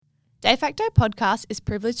De facto podcast is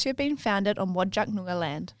privileged to have been founded on Wadjuk Noongar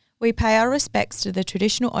land. We pay our respects to the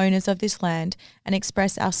traditional owners of this land and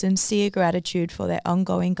express our sincere gratitude for their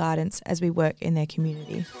ongoing guidance as we work in their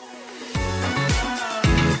community.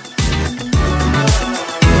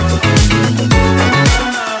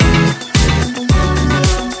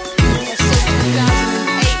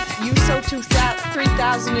 You sold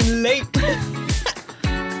 3,000 in late.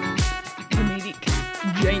 Comedic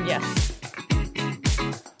genius.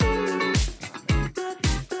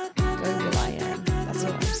 That's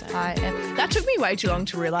what I'm saying. I am. That took me way too long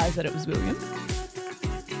to realise that it was William.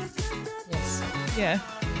 Yes. Yeah.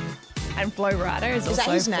 And Flo Rida is also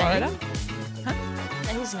that his Florida. name? Huh?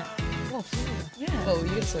 That is not. Oh, Florida. Yeah. Oh, you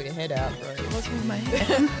can sort your head out, bro. What's with my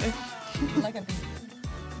hair? Like a big...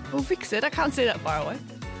 We'll fix it. I can't see that far away.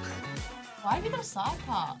 Why have you got a side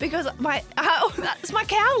part? Because that's my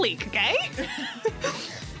cowlick, okay?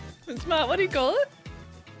 It's my, what do you call it?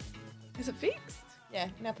 Is it fixed? Yeah,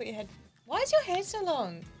 now put your head... Why is your hair so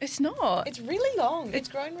long? It's not. It's really long. It's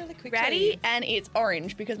grown really quickly. Ratty and it's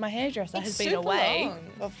orange because my hairdresser has been super away long.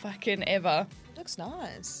 for fucking ever. It looks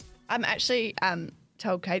nice. I'm actually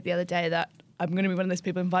told Kate the other day that I'm going to be one of those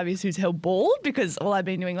people in 5 years who's held bald because all I've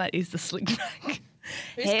been doing lately is the slick back.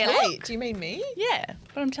 Who's hair Kate? look. Do you mean me? Yeah,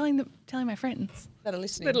 but I'm telling my friends That are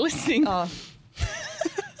listening. that are listening. Oh.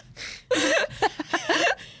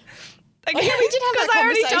 Okay, Oh, yeah, we did have that because I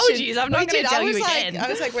already conversation. told you, so I'm not going to tell you again. I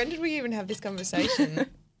was like, when did we even have this conversation?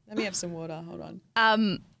 Let me have some water. Hold on.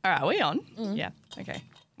 All right, are we on? Yeah, okay.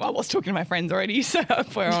 Well, I was talking to my friends already, so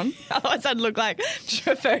if we're on. Otherwise, I'd look like just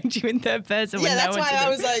referring to you in third person. Yeah, when that's no why I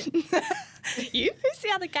was like, you? Who's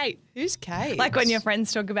the other Kate? who's Kate? Like when your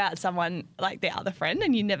friends talk about someone, like their other friend,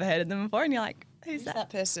 and you never heard of them before, and you're like, who's that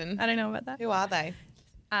person? I don't know about that. Who are they?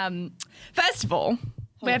 First of all,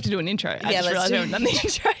 we have to do an intro. I just let's realised we haven't done the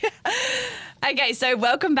intro. Okay, so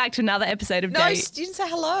welcome back to another episode of No, Day. you didn't say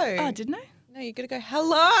hello. Oh, didn't I? No, you got to go,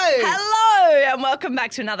 hello. Hello, and welcome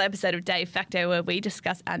back to another episode of Day Facto, where we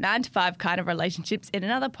discuss our 9 to 5 kind of relationships in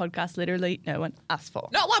another podcast literally no one asked for.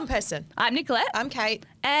 Not one person. I'm Nicolette, I'm Kate.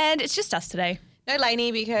 and it's just us today. No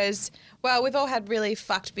Lainey because, well, we've all had really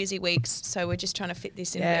fucked busy weeks, so we're just trying to fit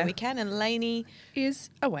this in Yeah. where we can. And Lainey, Is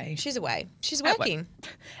away. she's away. She's At work. working.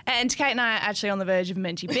 And Kate and I are actually on the verge of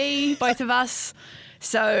Menti B, both of us.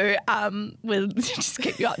 So we'll just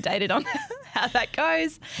keep you updated on how that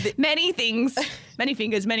goes. Many things, many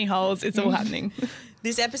fingers, many holes. It's all happening.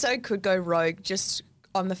 This episode could go rogue just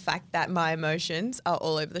on the fact that my emotions are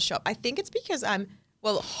all over the shop. I think it's because I'm,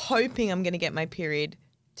 hoping I'm going to get my period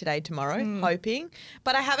today, tomorrow, hoping.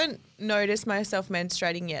 But I haven't noticed myself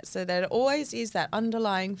menstruating yet. So there always is that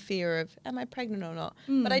underlying fear of, am I pregnant or not?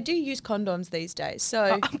 But I do use condoms these days.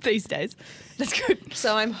 So These days. That's good.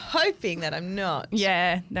 so I'm hoping that I'm not.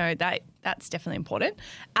 Yeah, no, that's definitely important.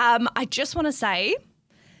 I just want to say,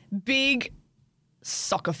 big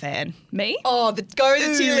soccer fan. Me? Oh, go the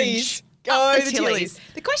Huge. Tillies. Go Up the the Tillies. Tillies.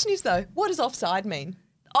 The question is, though, what does offside mean?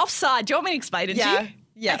 Offside. Do you want me to explain it to Yeah, you?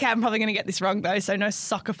 yeah. Okay, I'm probably going to get this wrong though, so no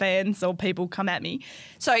soccer fans or people come at me.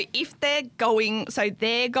 So if they're going, so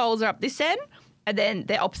their goals are up this end and then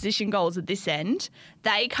their opposition goals are this end,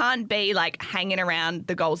 they can't be like hanging around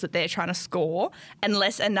the goals that they're trying to score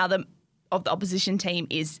unless another of the opposition team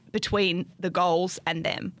is between the goals and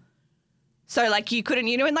them. So like you couldn't,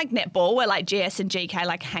 in like netball where like GS and GK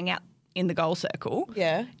like hang out in the goal circle.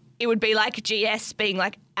 Yeah. It would be like GS being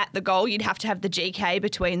like at the goal. You'd have to have the GK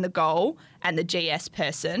between the goal and the GS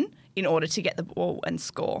person in order to get the ball and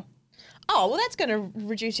score. Oh, well, that's going to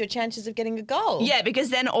reduce your chances of getting a goal. Yeah, because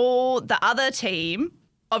then all the other team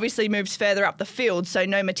obviously moves further up the field, so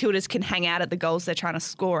no Matildas can hang out at the goals they're trying to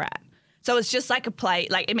score at. So it's just like a play.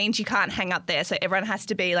 Like it means you can't hang up there, so everyone has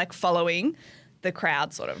to be like following the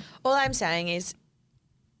crowd sort of. All I'm saying is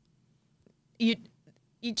you're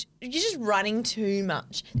just running too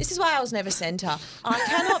much. This is why I was never centre. I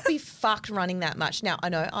cannot be fucked running that much. Now, I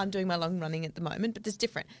know I'm doing my long running at the moment, but there's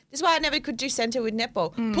different. This is why I never could do centre with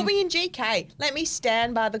netball. Put me in GK. Let me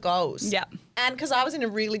stand by the goals. Yeah. And because I was in a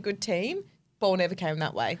really good team, ball never came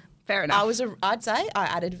that way. Fair enough. I'd say I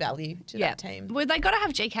added value to that team. Well, they got to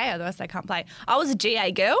have GK, otherwise they can't play. I was a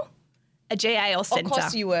GA girl, a GA or centre. Of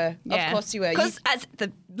course you were. Yeah. Of course you were. Because as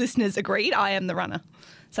the listeners agreed, I am the runner.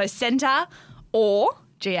 So centre or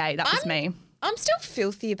GA, that was me. I'm still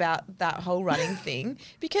filthy about that whole running thing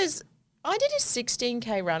because I did a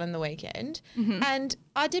 16K run on the weekend and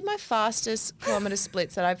I did my fastest kilometre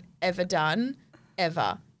splits that I've ever done,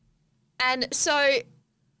 ever. And so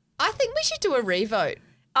I think we should do a revote.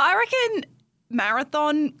 I reckon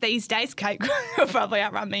marathon these days, Kate will probably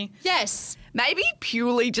outrun me. Yes. Maybe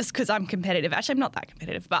purely just because I'm competitive. Actually, I'm not that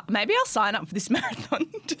competitive, but maybe I'll sign up for this marathon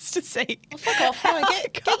just to see. Oh, fuck off. No,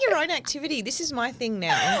 get your own activity. This is my thing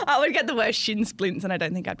now. I would get the worst shin splints and I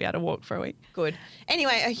don't think I'd be able to walk for a week. Good.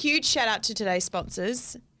 Anyway, a huge shout out to today's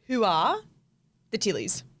sponsors, who are the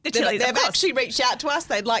Tillies. The Tillies, They've of course. actually reached out to us.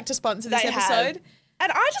 They'd like to sponsor this They episode. have.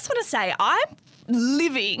 And I just want to say, I'm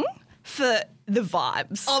living for the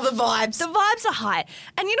vibes. Oh, the vibes. The vibes are high.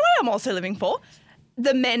 And you know what I'm also living for?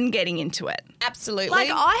 The men getting into it. Absolutely. Like,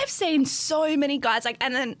 I have seen so many guys, like,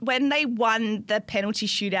 and then when they won the penalty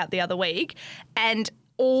shootout the other week, and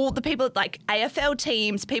all the people, like AFL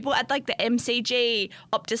teams, people at like the MCG,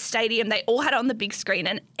 Optus Stadium, they all had it on the big screen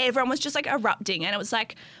and everyone was just like erupting. And it was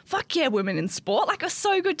like, fuck yeah, women in sport. Like, it was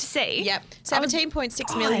so good to see. Yep.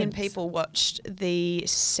 17.6 million people watched the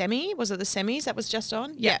semi. Was it the semis that was just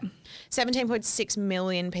on? Yeah. 17.6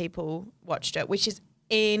 million people watched it, which is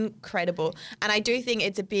incredible. And I do think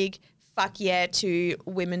it's a big fuck yeah to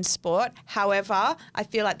women's sport. However, I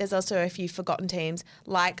feel like there's also a few forgotten teams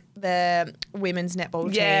like the women's netball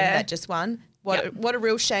team that just won. What a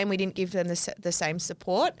real shame we didn't give them the same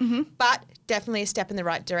support, but definitely a step in the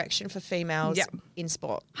right direction for females in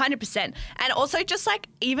sport. 100%. And also just like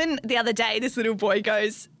even the other day, this little boy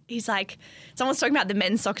goes, he's like, someone's talking about the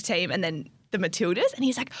men's soccer team and then the Matildas, and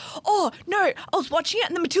he's like, oh, no, I was watching it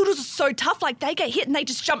and the Matildas are so tough, like they get hit and they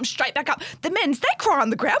just jump straight back up. The men's, they cry on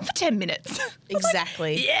the ground for 10 minutes.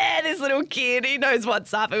 Exactly. Like, yeah, this little kid, he knows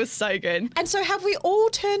what's up. It was so good. And so have we all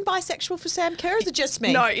turned bisexual for Sam Kerr, or is it just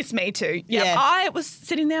me? No, it's me too. Yeah. I was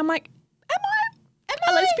sitting there, I'm like, am I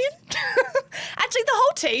a lesbian? Actually, the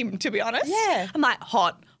whole team, to be honest. Yeah. I'm like,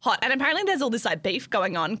 hot. And apparently there's all this like beef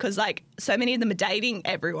going on because like so many of them are dating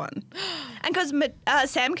everyone. And because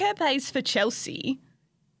Sam Kerr plays for Chelsea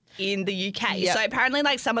in the UK. Yep. So apparently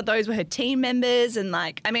like some of those were her team members and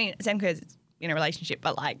like, I mean, Sam Kerr's in a relationship,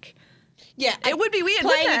 but like, yeah, it would be weird,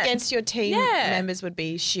 playing wouldn't it? against your team members would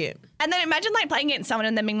be shit. And then imagine like playing against someone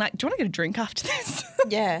and then being like, do you want to get a drink after this?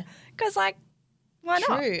 Yeah. Because like, why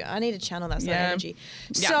not? True. I need to channel that sort of energy.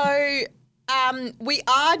 Yeah. So we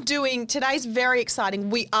are doing, today's very exciting.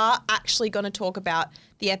 We are actually going to talk about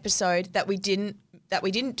the episode that we didn't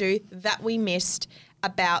do, that we missed,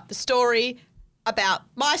 about the story, about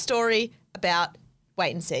my story, about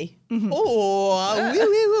Wait and See.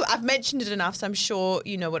 Oh, I've mentioned it enough, so I'm sure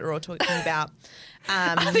you know what we're all talking about.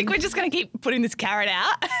 I think we're just going to keep putting this carrot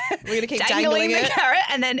out. We're going to keep dangling dangling the it. carrot,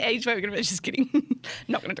 and then each week we're going to be just kidding.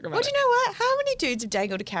 Not going to talk about Well, it. do you know what? How many dudes have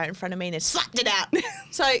dangled a carrot in front of me and then slapped it out?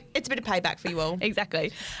 So it's a bit of payback for you all.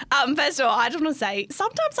 Exactly. First of all, I just want to say,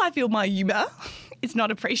 sometimes I feel my humour is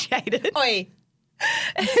not appreciated. Oi.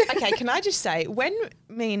 Okay, can I just say, when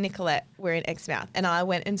me and Nicolette were in Exmouth and I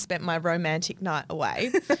went and spent my romantic night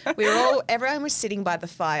away, everyone was sitting by the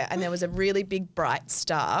fire and there was a really big bright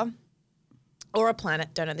star or a planet,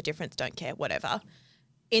 don't know the difference, don't care, whatever,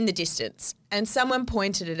 in the distance. And someone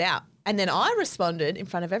pointed it out. And then I responded in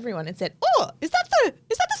front of everyone and said, oh, is that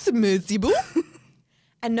the submersible?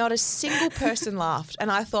 And not a single person laughed.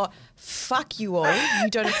 And I thought, fuck you all. You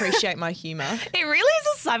don't appreciate my humour. It really is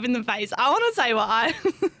a slap in the face. I want to say what I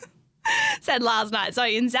said last night. So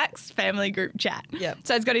in Zach's family group chat. Yep.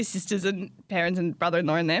 So he's got his sisters and parents and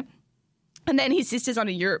brother-in-law in there. And then his sister's on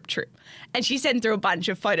a Europe trip and she sent through a bunch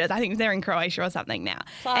of photos. I think they're in Croatia or something now.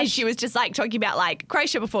 Flush. And she was just like talking about like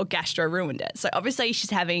Croatia before gastro ruined it. So obviously she's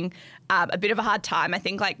having a bit of a hard time. I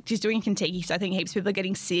think like she's doing Kentucky. So I think heaps of people are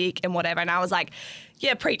getting sick and whatever. And I was like,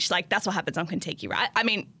 yeah, preach. Like that's what happens on Kentucky, right? I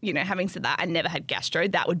mean, you know, having said that, I never had gastro.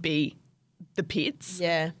 That would be the pits.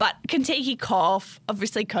 Yeah. But Kentucky cough,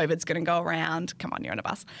 obviously COVID's going to go around. Come on, you're on a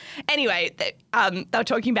bus. Anyway, they were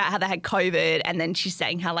talking about how they had COVID and then she's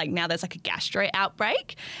saying how like now there's like a gastro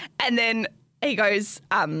outbreak. And then he goes,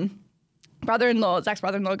 Zach's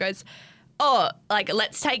brother-in-law goes, oh, like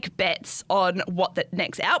let's take bets on what the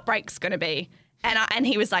next outbreak's going to be. And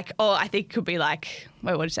he was like, oh, I think it could be like,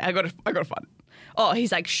 wait, what did you say? I got to find it. Oh,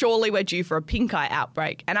 he's like, surely we're due for a pink eye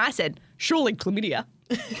outbreak. And I said, surely chlamydia.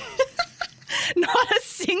 Not a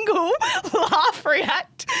single laugh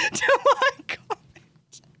react to my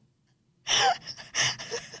comment.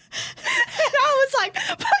 And I was like,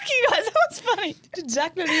 fuck you guys, that was funny. Did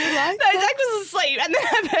Zach not even like No, Zach was asleep. And then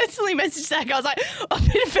I personally messaged Zach. I was like, I'm a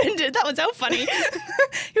bit offended. That was so funny.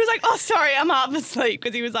 He was like, oh, sorry, I'm half asleep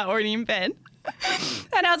because he was like already in bed.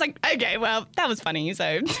 And I was like, okay, well, that was funny.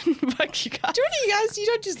 So fuck you guys. You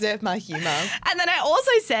don't deserve my humour. And then I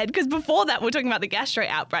also said, because before that we were talking about the gastro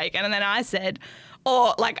outbreak, and then I said,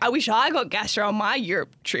 oh, like I wish I got gastro on my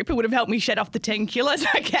Europe trip. It would have helped me shed off the 10 kilos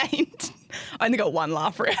I gained. I only got one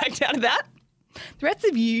laugh react out of that. The rest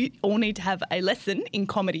of you all need to have a lesson in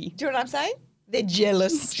comedy. Do you know what I'm saying? They're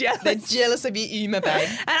jealous. They're jealous of your humour, babe.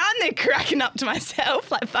 And I'm there cracking up to myself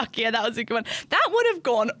like, fuck yeah, that was a good one. That would have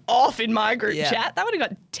gone off in my group chat. That would have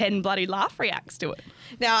got 10 bloody laugh reacts to it.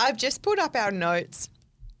 Now, I've just pulled up our notes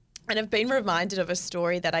and I've been reminded of a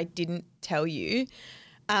story that I didn't tell you.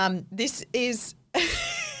 This is...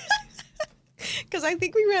 Because I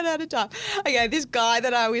think we ran out of time. Okay, this guy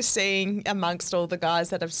that I was seeing amongst all the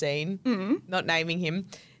guys that I've seen, not naming him,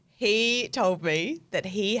 he told me that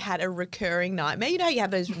he had a recurring nightmare. You know, you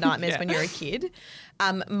have those nightmares when you're a kid.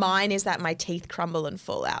 Mine is that my teeth crumble and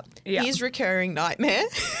fall out. Yeah. His recurring nightmare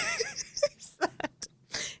is that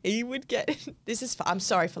he would get. I'm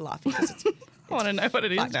sorry for laughing because it's. I want to know what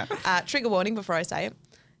it is now. Trigger warning before I say it.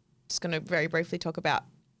 Just going to very briefly talk about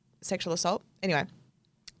sexual assault. Anyway,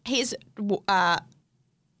 his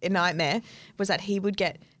nightmare was that he would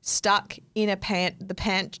get stuck in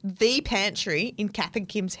the pantry in Kath and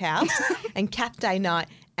Kim's house, and Kath day night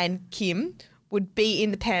and Kim would be in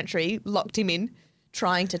the pantry, locked him in,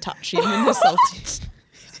 trying to touch him and assault him.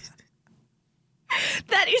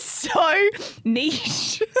 That is so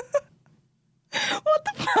niche. What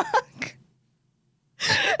the fuck?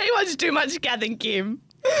 He watched too much Kath and Kim.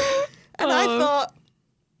 And I thought,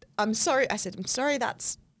 I'm sorry. I said, I'm sorry,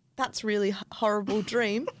 that's really horrible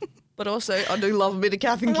dream. But also, I do love a bit of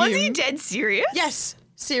Kath and Kim. Was he dead serious? Yes,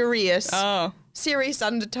 serious. Oh. Serious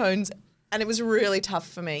undertones. And it was really tough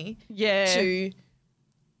for me. Yeah.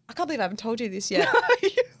 I can't believe I haven't told you this yet.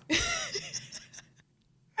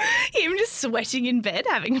 Him just sweating in bed,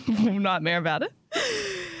 having a full nightmare about it.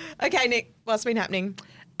 Okay, Nick, what's been happening?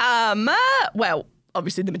 Well,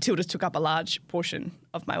 obviously the Matildas took up a large portion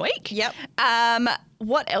of my week. Yep.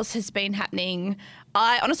 What else has been happening?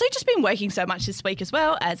 I honestly just been working so much this week as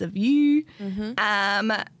well, as of you.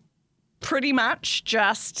 Mm-hmm. Pretty much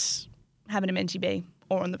just having a mentee bee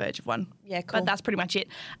or on the verge of one. Yeah, cool. But that's pretty much it.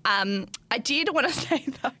 I did want to say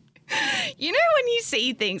though, you know when you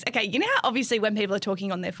see things, okay, you know how obviously when people are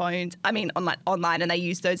talking on their phones, I mean online and they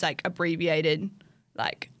use those like abbreviated,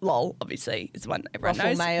 like LOL obviously is the one everyone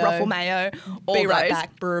knows. Ruffle Mayo. Be right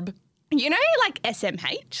back, burb. You know like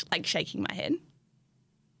SMH, like shaking my head?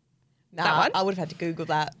 Nah, that one? I would have had to Google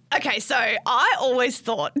that. Okay, so I always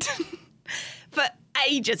thought for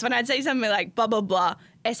ages when I'd say something like blah, blah, blah,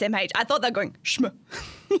 SMH, I thought they're going shma.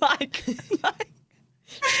 like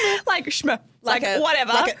shma. Like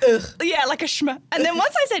whatever. Like a ugh. Yeah, like a shma. And then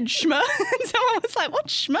once I said shma, someone was like,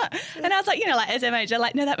 what's shma? And I was like, you know, like SMH. They're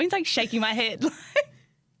like, no, that means like shaking my head. And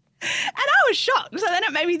I was shocked. So then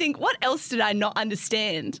it made me think, what else did I not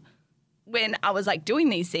understand when I was like doing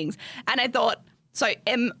these things? And I thought, so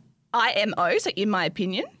IMO, so in my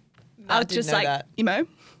opinion. No, I was just like, that. emo,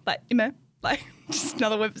 like just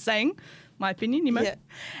another word for saying my opinion, emo. Yeah.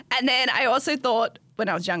 And then I also thought when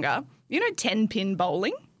I was younger, you know 10-pin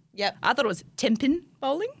bowling? Yep. I thought it was 10-pin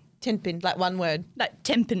bowling. 10-pin, like one word. Like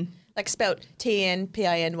 10-pin. Like spelt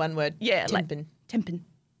TNPIN, one word. Yeah, 10-pin. like 10-pin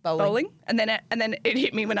Bowling. And then it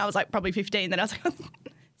hit me when I was like probably 15. Then I was like,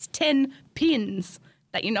 it's 10 pins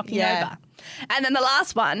that you're knocking over. And then the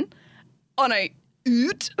last one, on a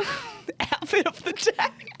oot, outfit of the day.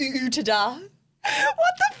 Ootada.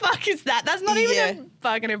 What the fuck is that? That's not even a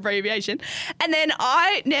fucking abbreviation. And then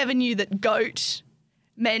I never knew that goat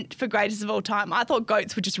meant for greatest of all time. I thought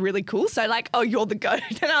goats were just really cool. So like, oh, you're the goat.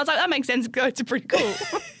 And I was like, that makes sense. Goats are pretty cool.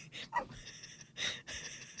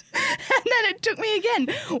 And then it took me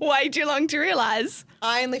again way too long to realise.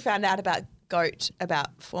 I only found out about goat about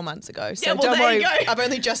 4 months ago. So Yeah, well, don't there worry, you go. I've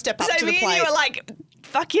only just stepped up So to the me and plate. you were like,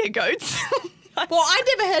 fuck yeah, goats. Well,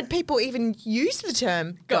 I never heard people even use the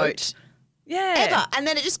term goat. Yeah. Ever. And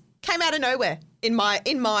then it just came out of nowhere. In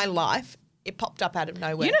my life, it popped up out of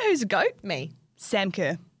nowhere. You know who's a goat? Me. Sam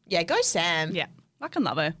Kerr. Yeah, go Sam. Yeah. I can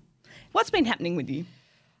love her. What's been happening with you?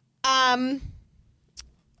 A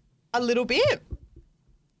little bit.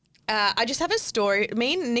 I just have a story.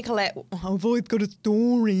 Me and Nicolette, I've always got a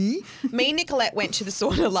story. Me and Nicolette went to the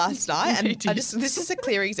sauna last night, and this is a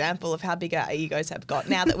clear example of how big our egos have got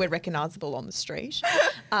now that we're recognisable on the street.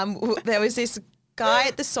 There was this guy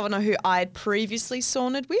at the sauna who I had previously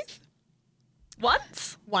sauned with.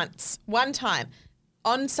 Once. One time.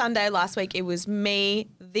 On Sunday last week, it was me,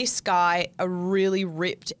 this guy, a really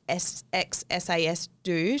ripped ex-SAS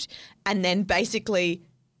dude, and then basically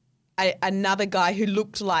another guy who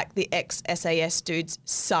looked like the ex-SAS dude's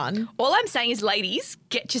son. All I'm saying is, ladies,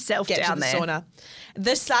 get yourself Get down to the there. sauna.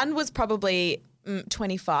 The son was probably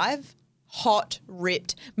 25, hot,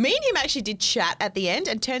 ripped. Me and him actually did chat at the end,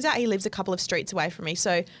 and turns out he lives a couple of streets away from me.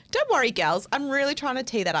 So don't worry, gals. I'm really trying to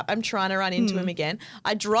tee that up. I'm trying to run into him again.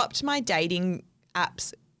 I dropped my dating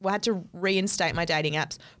apps had to reinstate my dating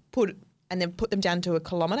apps, put them down to a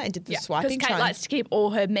kilometre and did the swiping. Because Kate likes to keep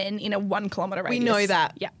all her men in a 1 kilometre radius. We know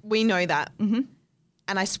that. Yeah. We know that. Mm-hmm.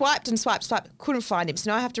 And I swiped and swiped, couldn't find him.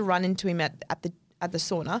 So now I have to run into him at the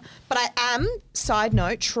sauna. But I am, side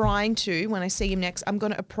note, trying to, when I see him next, I'm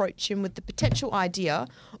going to approach him with the potential idea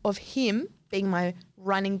of him being my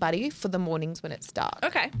running buddy for the mornings when it's dark.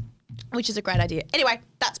 Okay. Which is a great idea. Anyway,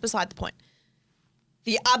 that's beside the point.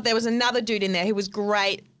 There was another dude in there who was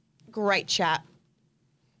great chat.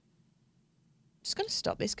 Just going to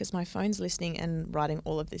stop this because my phone's listening and writing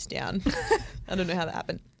all of this down. I don't know how that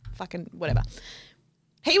happened. Fucking whatever.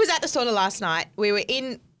 He was at the sauna last night.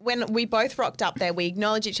 When we both rocked up there, we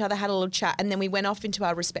acknowledged each other, had a little chat, and then we went off into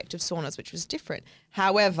our respective saunas, which was different.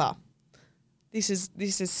 However, this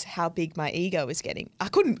is how big my ego is getting. I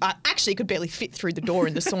actually could barely fit through the door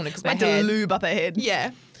in the sauna because my had to lube up ahead.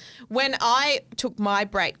 Yeah. When I took my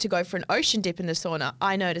break to go for an ocean dip in the sauna,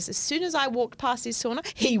 I noticed as soon as I walked past his sauna,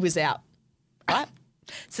 he was out. Right?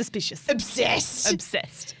 Suspicious.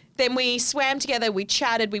 Obsessed. Then we swam together, we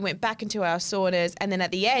chatted, we went back into our saunas, and then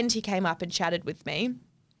at the end he came up and chatted with me,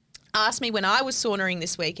 asked me when I was saunaing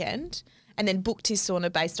this weekend, and then booked his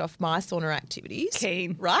sauna based off my sauna activities.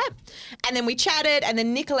 Keen. Right? And then we chatted, and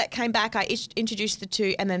then Nicolette came back, I introduced the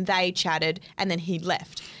two, and then they chatted, and then he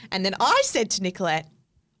left. And then I said to Nicolette,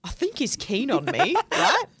 I think he's keen on me,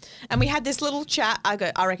 right? And we had this little chat. I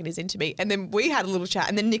go, I reckon he's into me. And then we had a little chat,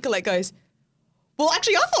 and then Nicolette goes, well,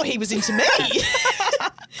 actually, I thought he was into me.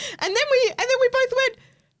 and then we both went,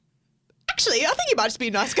 actually, I think he might just be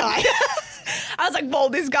a nice guy. I was like, well,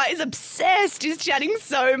 this guy is obsessed. He's chatting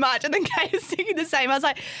so much. And then Kate was thinking the same. I was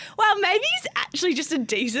like, well, maybe he's actually just a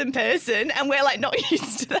decent person and we're like not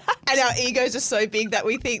used to that. And our egos are so big that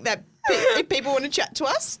we think that if people want to chat to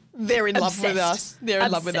us, they're in love with us. They're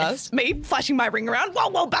in love with us. Me flashing my ring around.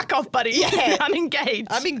 Well, back off, buddy. Yeah. I'm engaged.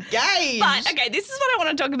 I'm engaged. But, okay, this is what I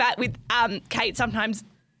want to talk about with Kate sometimes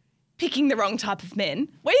picking the wrong type of men.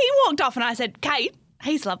 When he walked off and I said, Kate,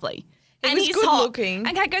 he's lovely. He was good looking.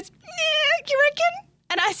 And Kate goes, yeah, you reckon?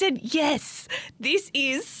 And I said, yes, this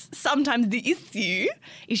is sometimes the issue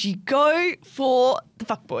is you go for the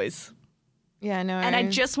fuckboys. Yeah, I know. And I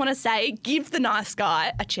just want to say, give the nice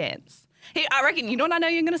guy a chance. I reckon, you know what I know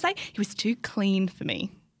you're going to say? He was too clean for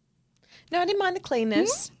me. No, I didn't mind the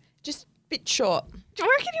cleanness. Just a bit short. Do you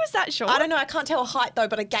reckon he was that short? I don't know. I can't tell a height though,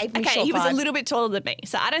 but I gave him short Okay, he was a vibes. little bit taller than me,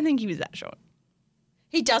 so I don't think he was that short.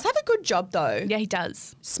 He does have a good job though. Yeah, he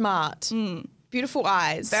does. Smart. Beautiful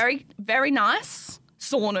eyes. Very, very nice.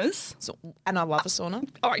 Saunas. And I love a sauna.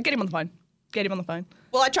 All right, get him on the phone.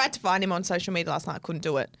 Well, I tried to find him on social media last night. I couldn't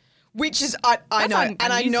do it. Which is, I know. And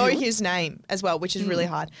I know his name as well, which is really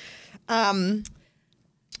hard.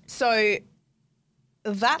 So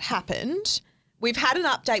that happened. We've had an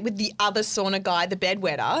update with the other sauna guy, the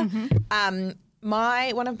bedwetter.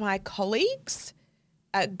 One of my colleagues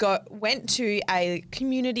went to a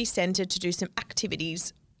community centre to do some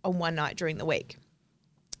activities on one night during the week.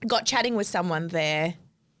 Got chatting with someone there,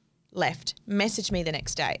 left, messaged me the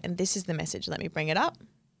next day. And this is the message. Let me bring it up.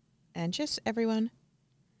 And just everyone,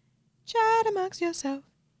 chat amongst yourself.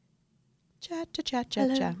 Chat.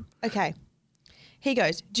 Hello. Okay. He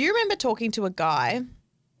goes, do you remember talking to a guy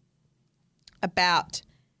about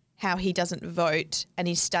how he doesn't vote and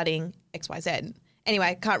he's studying XYZ? Anyway,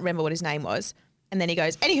 I can't remember what his name was. And then he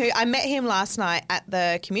goes, anywho, I met him last night at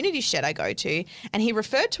the community shed I go to, and he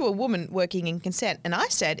referred to a woman working in consent. And I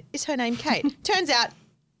said, is her name Kate? Turns out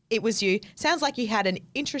it was you. Sounds like you had an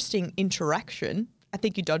interesting interaction. I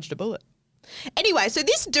think you dodged a bullet. Anyway, so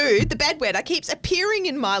this dude, the bedwetter, keeps appearing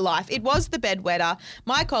in my life. It was the bedwetter.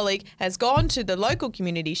 My colleague has gone to the local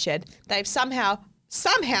community shed. They've somehow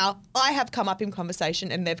I have come up in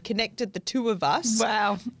conversation and they've connected the two of us.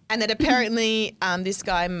 Wow. And then apparently this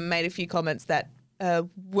guy made a few comments that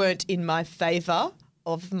weren't in my favour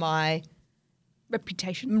of my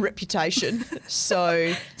reputation. So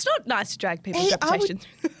it's not nice to drag people's reputations.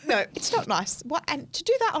 No, it's not nice. What? And to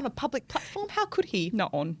do that on a public platform, how could he?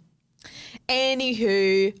 Not on.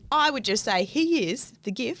 Anywho, I would just say he is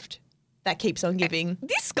the gift that keeps on giving.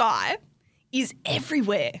 This guy is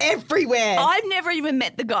everywhere. Everywhere. I've never even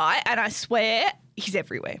met the guy, and I swear he's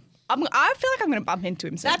everywhere. I feel like I'm going to bump into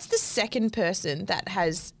him soon. That's the second person that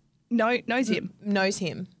has knows him. Knows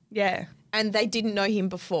him. Yeah. And they didn't know him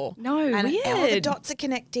before. No, and weird. all the dots are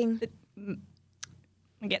connecting.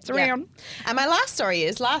 It gets around. Yeah. And my last story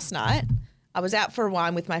is last night I was out for a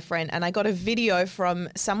wine with my friend and I got a video from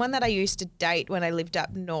someone that I used to date when I lived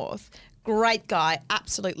up north. Great guy,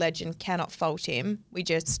 absolute legend, cannot fault him. We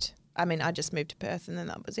just I mean, I just moved to Perth and then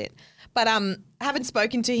that was it. But I haven't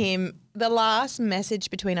spoken to him. The last message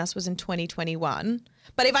between us was in 2021.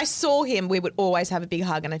 But if I saw him, we would always have a big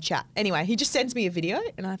hug and a chat. Anyway, he just sends me a video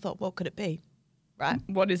and I thought, what could it be? Right?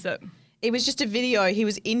 What is it? It was just a video. He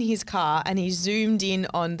was in his car and he zoomed in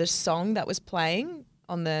on the song that was playing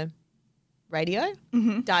on the radio,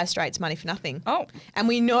 Dire Straits' Money for Nothing. Oh. And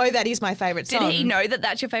we know that is my favourite song. Did he know that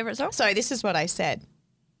that's your favourite song? So this is what I said.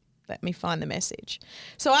 Let me find the message.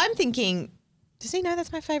 So I'm thinking, does he know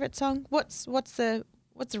that's my favourite song? What's the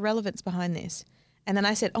relevance behind this? And then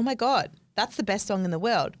I said, oh my God, that's the best song in the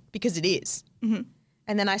world, because it is. Mm-hmm.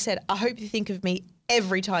 And then I said, I hope you think of me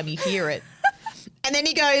every time you hear it. And then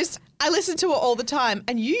he goes, I listen to it all the time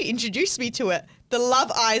and you introduced me to it. The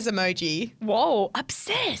love eyes emoji. Whoa,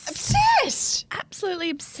 obsessed. Obsessed. Absolutely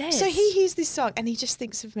obsessed. So he hears this song and he just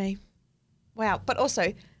thinks of me. Wow. But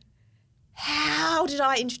also, how did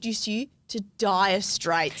I introduce you to Dire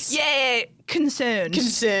Straits? Yeah, concerned.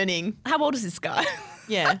 Concerning. How old is this guy?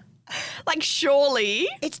 Yeah. Like, surely.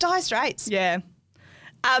 It's Dire Straits. Yeah.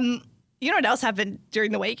 You know what else happened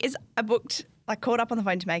during the week is I called up on the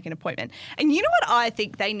phone to make an appointment. And you know what I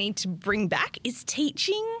think they need to bring back is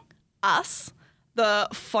teaching us the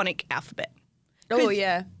phonic alphabet. Oh,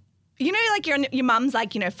 yeah. You know, like your mum's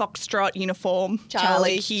like, you know, Foxtrot, uniform,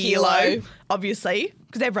 Charlie, Kilo, obviously,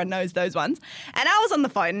 because everyone knows those ones. And I was on the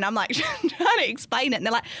phone and I'm like trying to explain it. And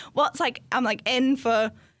they're like, I'm like, N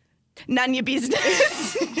for none your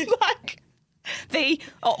business. Like,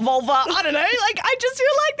 vulva, I don't know. Like, I just feel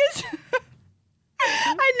like this.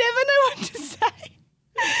 I never know what to say.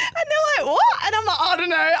 And they're like, what? And I'm like,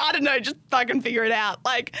 I don't know, just fucking figure it out.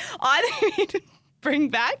 Like, I need to bring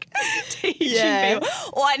back teaching people.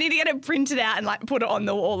 Or I need to get it printed out and like put it on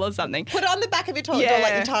the wall or something. Put it on the back of your toilet door,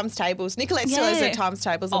 like your times tables. Nicolette still has her times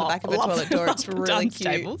tables on the back of her toilet door. It's really cute.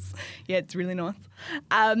 Tables. Yeah, it's really nice.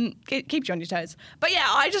 Keeps you on your toes. But yeah,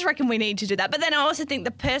 I just reckon we need to do that. But then I also think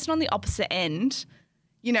the person on the opposite end,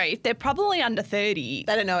 you know, if they're probably under 30,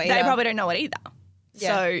 they don't know it either. They probably don't know it either.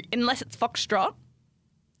 Yeah. So unless it's Foxtrot,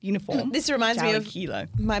 uniform. This reminds me of Kilo.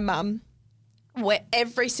 My mum, where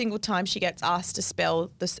every single time she gets asked to spell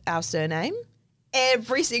our surname,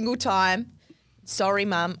 every single time, sorry,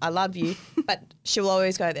 Mum, I love you, but she'll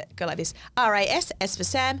always go like this, R-A-S, S for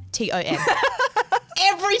Sam, T-O-N.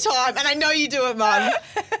 Every time, and I know you do it, Mum.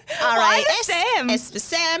 R-A-S, S for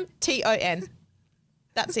Sam, T-O-N.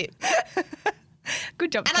 That's it.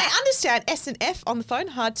 Good job. And I understand S and F on the phone,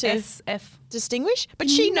 hard to S-F. distinguish, but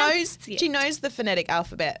she knows the phonetic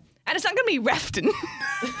alphabet. And it's not going to be Rafton.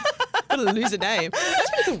 What a loser name. That's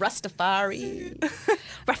pretty cool. Rastafari.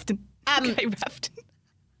 Rafton. Okay, Rafton.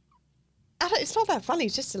 It's not that funny.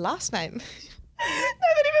 It's just a last name. No,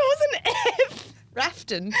 but if it was an F.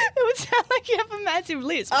 Rafton. It would sound like you have a massive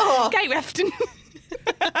list. Oh. Okay, Rafton.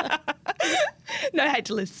 No hate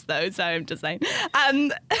to lists though, so I'm just saying.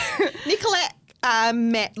 Nicolette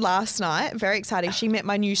met last night. Very exciting. She met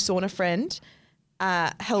my new sauna friend,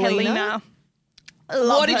 Helena.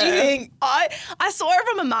 What did you think? I saw her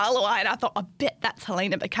from a mile away and I thought, I bet that's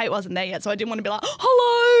Helena, but Kate wasn't there yet, so I didn't want to be like,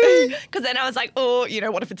 hello, because then I was like, oh, you know,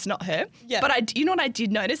 what if it's not her? Yeah. But you know what I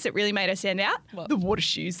did notice that really made her stand out? What? The water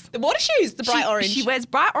shoes. The water shoes, the bright orange. She wears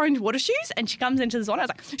bright orange water shoes and she comes into the sauna. I was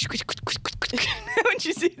like, when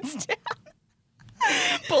she sits down.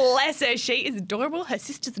 Bless her, she is adorable. Her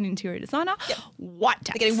sister's an interior designer. Yep. White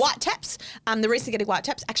taps. They're getting white taps. The reason they're getting white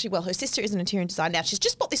taps, actually, well, her sister is an interior designer now. She's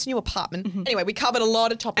just bought this new apartment. Mm-hmm. Anyway, we covered a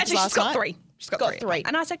lot of topics last night. She's got three.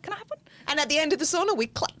 And I said, can I have one? And at the end of the sauna, we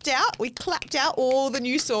clapped out all the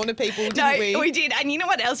new sauna people, didn't we? We did. And you know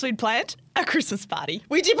what else we'd planned? A Christmas party.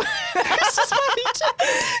 We did a Christmas party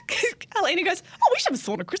too. Alina goes, we should have a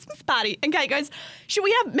sauna Christmas party. And Kate goes, should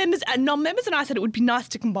we have members and non-members? And I said it would be nice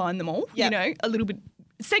to combine them all. Yep. You know, a little bit.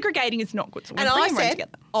 Segregating is not good. So and I said,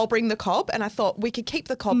 I'll bring the cob. And I thought we could keep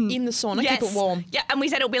the cob in the sauna, keep it warm. Yeah, and we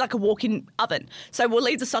said it'll be like a walk-in oven. So we'll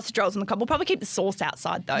leave the sausage rolls on the cob. We'll probably keep the sauce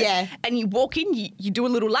outside though. Yeah. And you walk in, you do a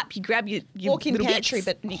little lap, you grab your walk-in little pantry, bits,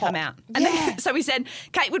 but and you hot. come out. And then, so we said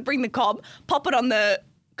Kate would bring the cob, pop it on the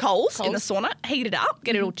coals in the sauna, heat it up,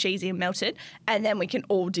 get it all cheesy and melted, and then we can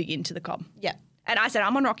all dig into the cob. Yeah. And I said,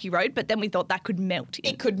 I'm on Rocky Road, but then we thought that could melt.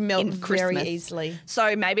 It could melt very Christmas. easily.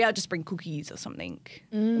 So maybe I'll just bring cookies or something.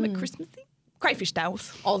 Like Christmassy. Crayfish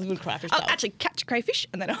towels. Oh, the good crayfish I'll towels. actually catch a crayfish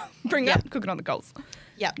and then I'll bring it up and cook it on the coals.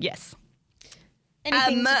 Yeah. Yes.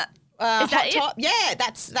 Anything is that hot it? top? Yeah,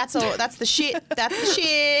 that's all. That's the shit. That's the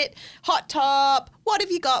shit. Hot top. What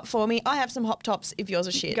have you got for me? I have some hot tops if yours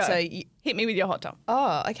are shit. Go. So hit me with your hot top.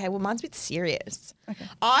 Oh, okay. Well, mine's a bit serious. Okay.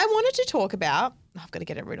 I wanted to talk about, I've got to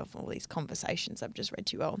get rid of all these conversations I've just read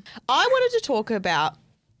to you all. I wanted to talk about,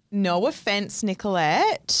 no offense,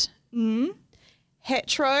 Nicolette,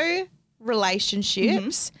 hetero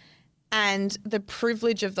relationships and the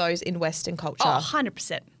privilege of those in Western culture. Oh,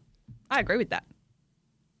 100%. I agree with that.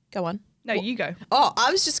 Go on. No, you go. Oh,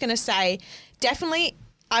 I was just going to say, definitely,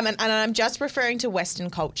 and I'm just referring to Western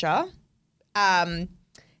culture.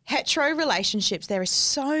 Hetero relationships, there is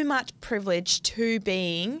so much privilege to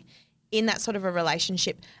being in that sort of a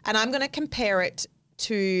relationship. And I'm going to compare it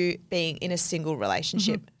to being in a single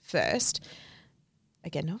relationship first.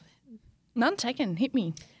 Again, no. None taken. Hit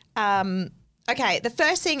me. Okay, the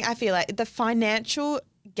first thing I feel like the financial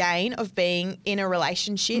gain of being in a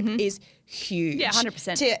relationship is huge. Yeah,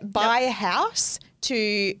 100%. To buy a house,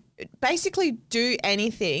 to basically do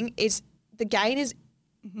anything, is the gain is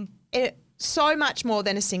so much more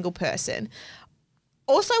than a single person.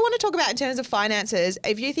 Also, I want to talk about in terms of finances,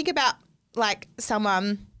 if you think about like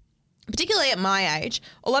someone, particularly at my age,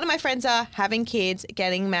 a lot of my friends are having kids,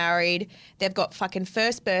 getting married. They've got fucking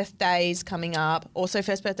first birthdays coming up. Also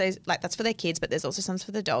first birthdays, like that's for their kids, but there's also some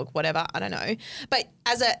for the dog, whatever. I don't know. But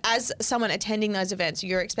as someone attending those events,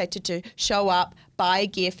 you're expected to show up, buy a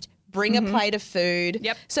gift, bring a plate of food.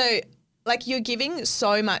 Yep. So like you're giving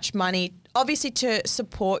so much money, obviously to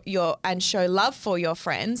support and show love for your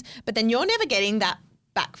friends, but then you're never getting that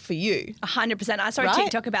back for you. 100%. I saw a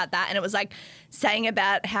TikTok about that and it was like saying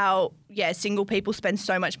about how, single people spend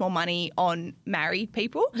so much more money on married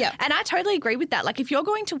people. Yeah. And I totally agree with that. Like if you're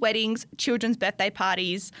going to weddings, children's birthday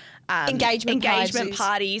parties, engagement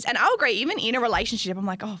parties, and I'll agree, even in a relationship, I'm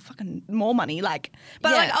like, oh, fucking more money. Like,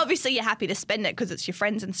 but like obviously you're happy to spend it because it's your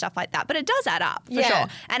friends and stuff like that, but it does add up for sure.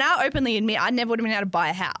 And I'll openly admit I never would have been able to buy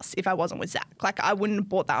a house if I wasn't with Zach. Like I wouldn't have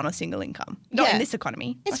bought that on a single income. Not in this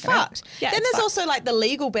economy. It's fucked. Yeah, then there's also like the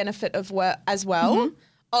legal benefit of work as well.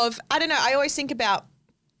 Of, I don't know, I always think about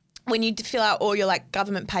when you fill out all your like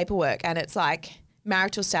government paperwork and it's like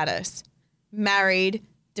marital status, married,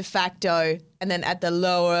 de facto, and then at the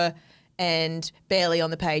lower end, barely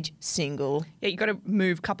on the page, single. Yeah, you got to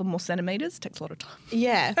move a couple more centimetres. Takes a lot of time.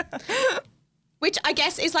 Yeah. Which I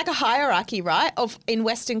guess is like a hierarchy, right? Of in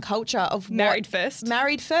Western culture of married first,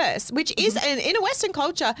 which is in a Western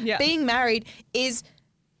culture, being married is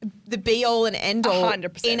the be all and end all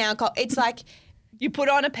 100%. in our culture. It's like you put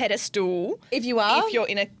on a pedestal if you're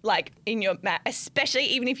in your especially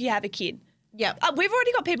even if you have a kid. Yeah, we've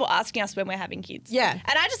already got people asking us when we're having kids. Yeah, and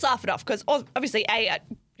I just laugh it off because obviously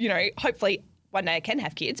hopefully one day I can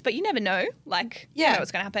have kids, but you never know. Like, you know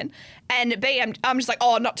what's going to happen. And B, I'm just like,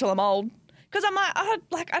 oh, not till I'm old. Because I'm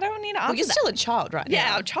like, I don't need to answer well, you're still a child right now.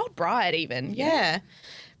 Yeah, a child bride even. Yeah.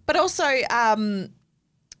 But also,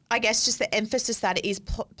 I guess just the emphasis that it is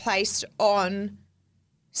placed on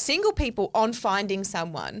single people on finding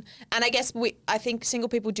someone. And I guess I think single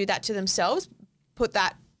people do that to themselves, put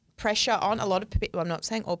that pressure on a lot of people. I'm not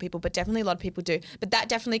saying all people, but definitely a lot of people do. But that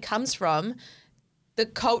definitely comes from the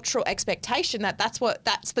cultural expectation that's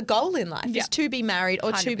the goal in life is to be married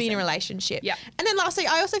or 100%. To be in a relationship. Yeah. And then lastly,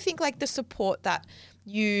 I also think like the support that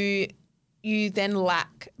you then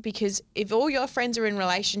lack, because if all your friends are in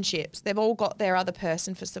relationships, they've all got their other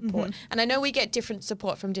person for support. And I know we get different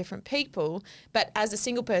support from different people, but as a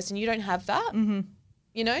single person, you don't have that.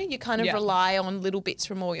 You know, you kind of rely on little bits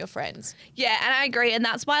from all your friends. Yeah, and I agree. And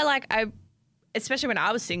that's why especially when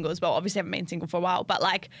I was single as well, obviously I haven't been single for a while, but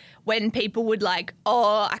like when people would like,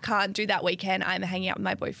 oh, I can't do that weekend, I'm hanging out with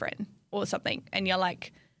my boyfriend or something. And you're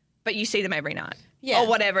like, but you see them every night. Yeah. Or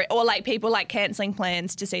whatever. Or like people like cancelling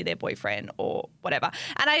plans to see their boyfriend or whatever.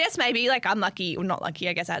 And I guess maybe like I'm lucky or not lucky,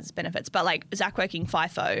 I guess it has benefits, but like Zach working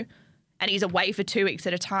FIFO and he's away for 2 weeks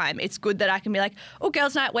at a time, it's good that I can be like, oh,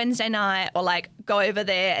 girls' night Wednesday night, or like go over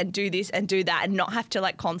there and do this and do that and not have to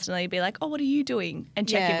like constantly be like, oh, what are you doing? And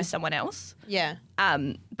check in with someone else. Yeah.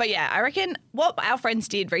 But yeah, I reckon what our friends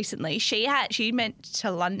did recently, she went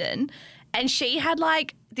to London and she had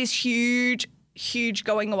like this huge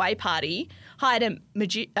going away party, hired a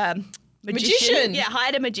magician. Yeah,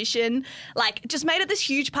 hired a magician, like just made it this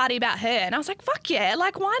huge party about her. And I was like, fuck yeah,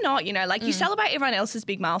 like why not? You know, like you celebrate everyone else's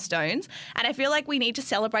big milestones. And I feel like we need to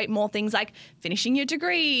celebrate more things like finishing your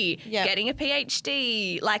degree, getting a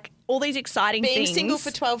PhD, like all these exciting things. Being single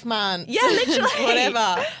for 12 months. Yeah, literally.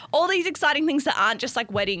 Whatever. All these exciting things that aren't just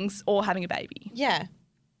like weddings or having a baby. Yeah.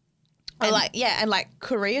 And like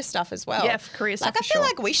career stuff as well. Yeah, career stuff. Like I feel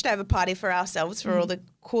like we should have a party for ourselves for all the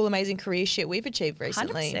cool, amazing career shit we've achieved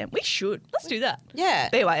recently. 100%. We should. Let's do that. Yeah.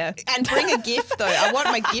 BYO. And bring a gift though. I want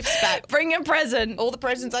my gifts back. Bring a present. All the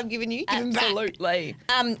presents I've given you, give them back. Absolutely.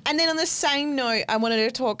 And then on the same note, I wanted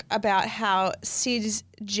to talk about how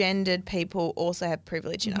cisgendered people also have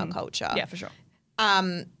privilege in our culture. Yeah, for sure.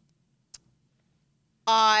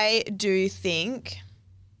 I do think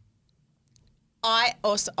I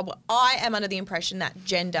am under the impression that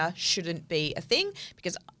gender shouldn't be a thing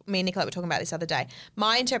because me and Nicolette were talking about this the other day.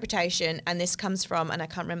 My interpretation, and this comes from, and I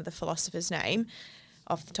can't remember the philosopher's name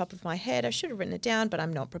off the top of my head. I should have written it down, but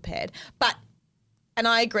I'm not prepared. And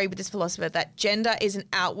I agree with this philosopher that gender is an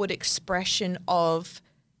outward expression of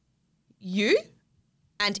you.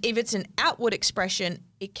 And if it's an outward expression,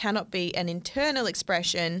 it cannot be an internal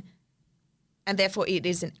expression, and therefore it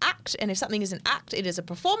is an act. And if something is an act, it is a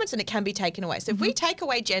performance and it can be taken away. So if we take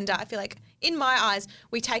away gender, I feel like in my eyes,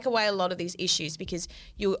 we take away a lot of these issues because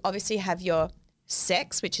you obviously have your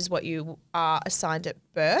sex, which is what you are assigned at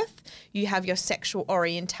birth. You have your sexual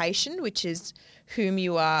orientation, which is whom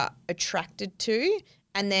you are attracted to.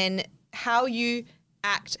 And then how you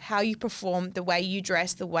act, how you perform, the way you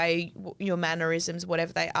dress, the way your mannerisms,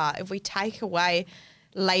 whatever they are. If we take away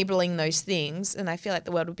labeling those things, and I feel like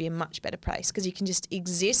the world would be a much better place because you can just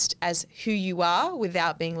exist as who you are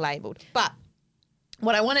without being labeled. But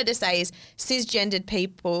what I wanted to say is cisgendered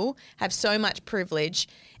people have so much privilege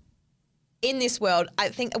in this world. I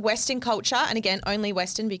think Western culture, and again, only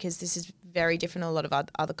Western because this is very different in a lot of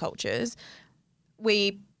other cultures,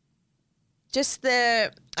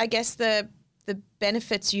 the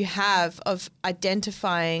benefits you have of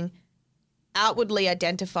outwardly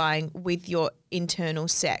identifying with your internal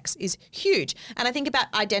sex is huge. And I think about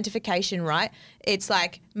identification, right? It's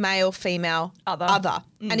like male, female, other.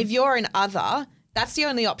 And if you're an other, that's the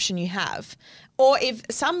only option you have. Or if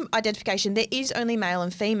some identification, there is only male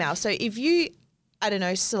and female. So if you,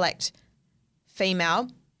 select female,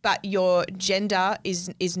 but your gender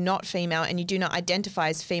is not female and you do not identify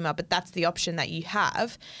as female, but that's the option that you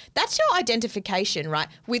have, that's your identification, right?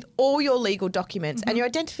 With all your legal documents. And your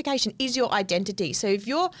identification is your identity. So if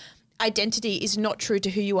your identity is not true to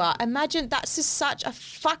who you are, imagine that's just such a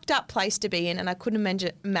fucked up place to be in, and I couldn't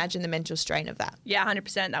imagine the mental strain of that. Yeah,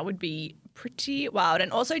 100%. That would be pretty wild.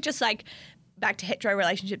 And also just like back to hetero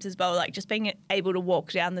relationships as well, like just being able to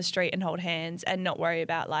walk down the street and hold hands and not worry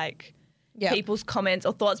about like people's comments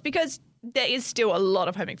or thoughts, because there is still a lot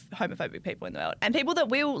of homophobic people in the world, and people that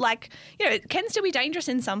will like, it can still be dangerous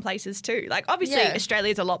in some places too. Like obviously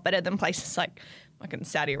Australia's a lot better than places like in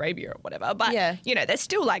Saudi Arabia or whatever, but there's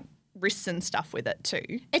still like risks and stuff with it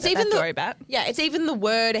too. It's even the worry about. Yeah, it's even the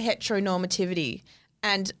word heteronormativity,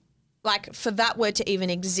 and like for that word to even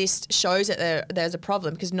exist shows that there's a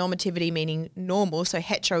problem, because normativity meaning normal, so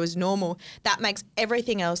hetero is normal. That makes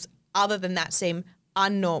everything else other than that seem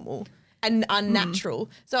unnormal and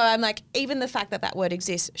unnatural. So I'm like, even the fact that word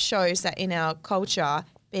exists shows that in our culture,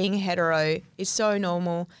 being hetero is so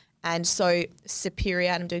normal and so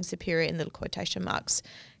superior, and I'm doing superior in little quotation marks,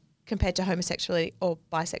 compared to homosexuality or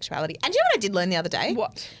bisexuality. And do you know what I did learn the other day?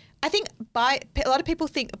 What? I think a lot of people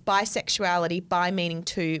think bisexuality, bi meaning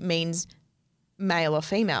two, means male or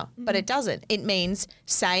female, but it doesn't. It means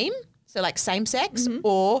same, so like same sex,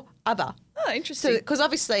 or other. Oh, interesting. So, because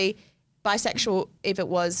obviously bisexual, if it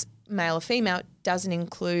was male or female, doesn't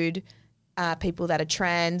include people that are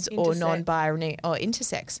trans or non-binary or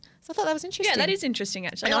intersex. So I thought that was interesting. Yeah, that is interesting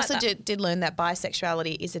actually. And I also did learn that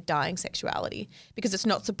bisexuality is a dying sexuality because it's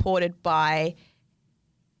not supported by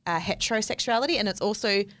heterosexuality, and it's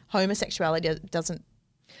also homosexuality that doesn't.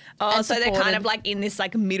 Oh, so they're kind of like in this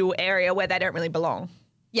like middle area where they don't really belong.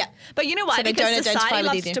 Yeah. But you know what? So because society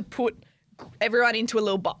loves to put everyone into a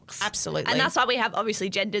little box. Absolutely. And that's why we have obviously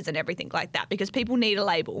genders and everything like that, because people need a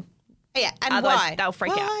label. Yeah, and otherwise why? They'll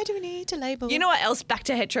freak out. Why do we need to label? You know what else? Back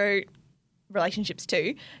to hetero relationships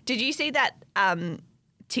too. Did you see that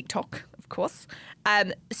TikTok, of course,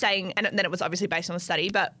 saying, and then it was obviously based on a study,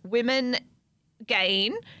 but women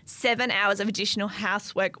gain 7 hours of additional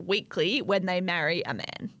housework weekly when they marry a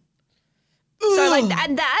man. Ooh. So like,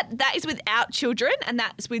 and that is without children, and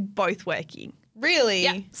that's with both working. Really?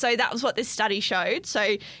 Yeah. So that was what this study showed.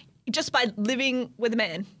 So just by living with a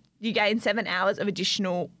man, you gain 7 hours of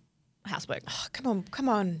additional housework. Oh, come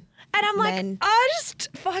on. And I'm like, I just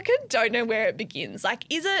fucking don't know where it begins. Like,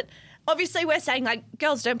 is it, obviously we're saying like,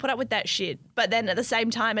 girls don't put up with that shit. But then at the same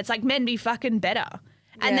time, it's like, men be fucking better.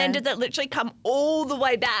 And then does it literally come all the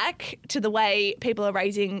way back to the way people are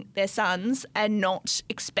raising their sons and not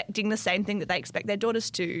expecting the same thing that they expect their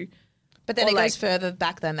daughters to? But then it goes further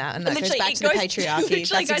back than that, and that goes back to the patriarchy.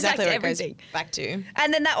 That's exactly what it goes back to.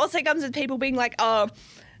 And then that also comes with people being like, oh,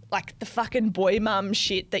 like the fucking boy mum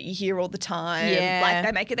shit that you hear all the time. Yeah. Like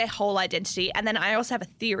they make it their whole identity. And then I also have a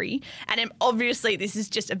theory, and obviously this is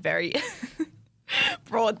just a very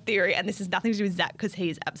broad theory, and this has nothing to do with Zach because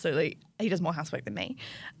he does more housework than me.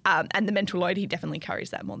 And the mental load, he definitely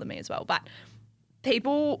carries that more than me as well. But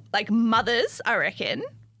people, like mothers, I reckon,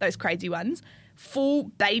 those crazy ones, full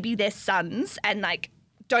baby their sons and like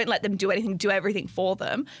don't let them do anything, do everything for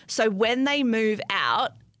them. So when they move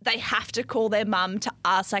out, they have to call their mum to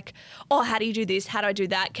ask, like, oh, how do you do this? How do I do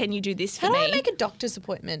that? Can you do this for How me? do I make a doctor's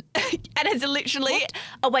appointment? And it's literally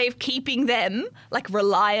a way of keeping them, like,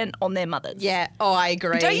 reliant on their mothers. Yeah. Oh, I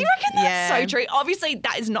agree. Don't you reckon that's so true? Obviously,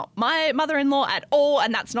 that is not my mother-in-law at all,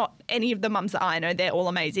 and that's not any of the mums that I know. They're all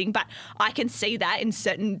amazing. But I can see that in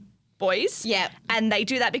certain boys. Yeah. And they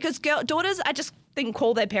do that because daughters, I just think,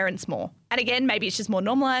 call their parents more. And again, maybe it's just more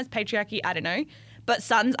normalised, patriarchy, I don't know. But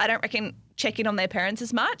sons, I don't reckon, check in on their parents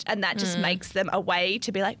as much, and that just makes them a way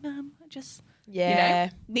to be like, Mum, I just,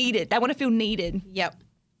 needed. They want to feel needed. Yep.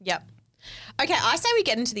 Okay, I say we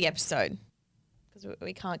get into the episode because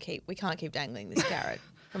we can't keep dangling this carrot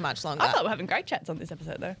for much longer. I thought we were having great chats on this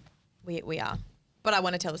episode, though. We are, but I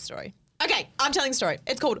want to tell the story. Okay, I'm telling the story.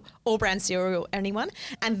 It's called All Bran Cereal, anyone,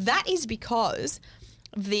 and that is because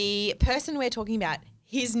the person we're talking about,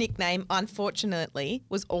 his nickname, unfortunately,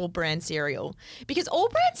 was All Bran Cereal. Because All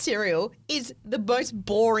Bran Cereal is the most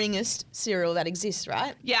boringest cereal that exists,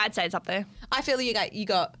 right? Yeah, I'd say it's up there. I feel you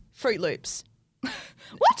got Fruit Loops.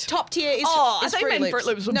 What? Top tier is I is thought you Fruit meant Loops. Fruit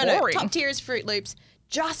Loops were No, boring. top tier is Fruit Loops.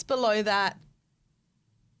 Just below that,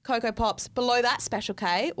 Cocoa Pops. Below that, Special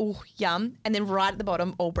K. Oh, yum. And then right at the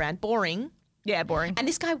bottom, All Bran. Boring. Yeah, boring. And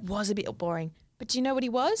this guy was a bit boring. But do you know what he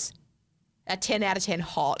was? A 10 out of 10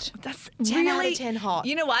 hot. That's 10 really, out of 10 hot.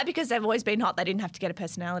 You know why? Because they've always been hot. They didn't have to get a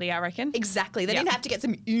personality, I reckon. Exactly. They Yeah. didn't have to get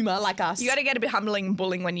some humour like us. You got to get a bit humbling and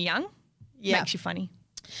bullying when you're young. Yeah. Makes you funny.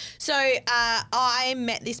 So I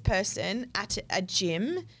met this person at a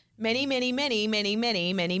gym many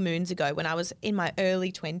moons ago when I was in my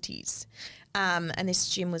early 20s. And this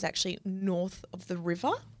gym was actually north of the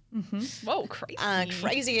river. Whoa, crazy.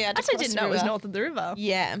 Crazy. I Actually didn't know it was north of the river.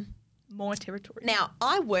 Yeah. More territory. Now,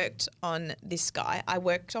 I worked on this guy. I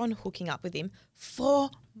worked on hooking up with him for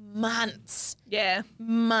months. Yeah.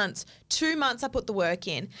 Months. 2 months I put the work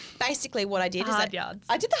in. Basically what I did is Hard yards.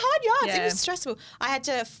 I did the hard yards. Yeah. It was stressful. I had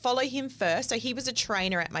to follow him first. So he was a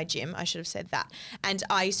trainer at my gym. I should have said that. And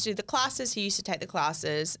I used to do the classes. He used to take the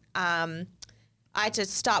classes. I had to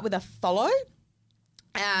start with a follow.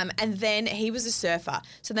 And then he was a surfer.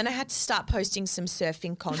 So then I had to start posting some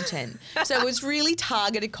surfing content. So it was really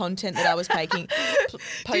targeted content that I was posting.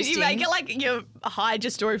 Did you make it like you hide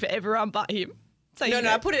your story for everyone but him? So No,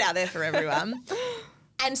 I put it out there for everyone.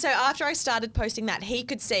 And so after I started posting that, he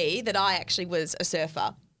could see that I actually was a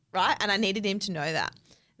surfer, right? And I needed him to know that.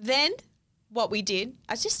 Then what we did,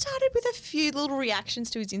 I just started with a few little reactions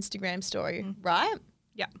to his Instagram story, right?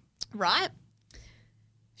 Yeah. Right?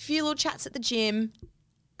 Few little chats at the gym.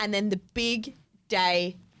 And then the big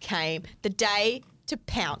day came. The day to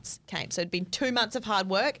pounce came. So it'd been 2 months of hard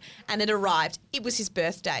work and it arrived. It was his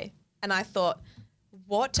birthday. And I thought,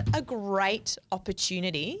 what a great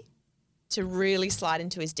opportunity to really slide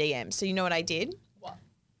into his DMs. So you know what I did? What?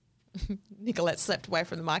 Nicolette slept away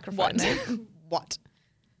from the microphone. What? There. What?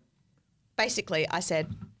 Basically, I said,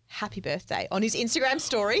 happy birthday on his Instagram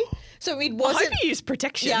story. So it I wasn't... hope you used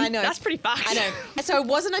protection. Yeah, I know. That's pretty fast. I know. So it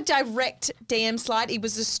wasn't a direct DM slide. It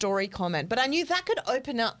was a story comment. But I knew that could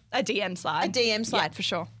open up A DM slide. a DM slide. Yeah, for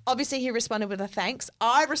sure. Obviously, he responded with a thanks.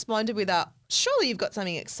 I responded with a, surely you've got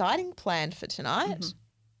something exciting planned for tonight.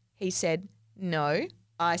 He said, no.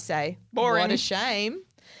 I say, Boring. what a shame.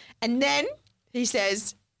 And then he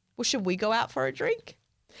says, well, should we go out for a drink?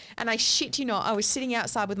 And I shit you not, I was sitting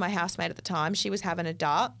outside with my housemate at the time. She was having a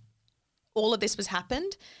dart. All of this was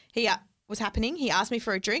happening. He asked me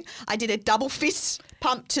for a drink. I did a double fist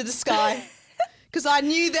pump to the sky because I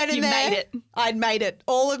knew then and You there made it. I'd made it.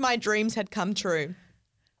 All of my dreams had come true.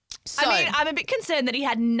 So, I mean, I'm a bit concerned that he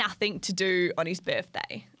had nothing to do on his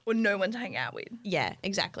birthday or no one to hang out with. yeah,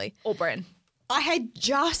 exactly. Or Bran. I had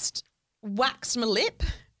just waxed my lip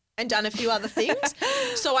and done a few other things.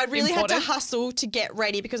 So I really had to Important. hustle to get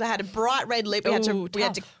ready because I had a bright red lip. We had Ooh,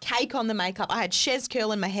 to cake on the makeup. I had Shez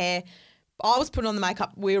curl in my hair. I was putting on the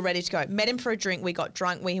makeup. We were ready to go. Met him for a drink. We got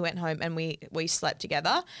drunk. We went home and we slept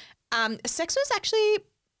together. Sex was actually,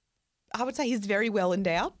 I would say he's very well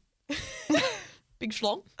endowed. Big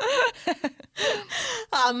schlong.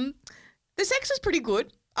 The sex was pretty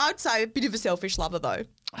good. I would say a bit of a selfish lover though.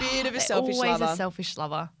 Bit of a selfish Always lover. a selfish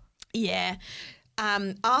lover. Yeah.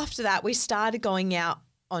 After that, we started going out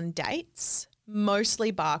on dates,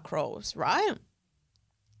 mostly bar crawls, right?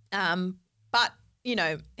 But, you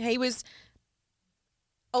know,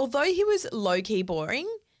 although he was low-key boring,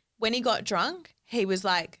 when he got drunk, he was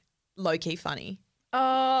like low-key funny.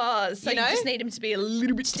 Oh, so You you, know? just need him to be a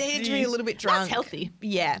little bit Just needed to be a little bit drunk. That's healthy.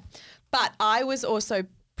 Yeah. But I was also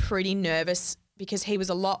pretty nervous because he was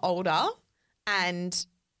a lot older and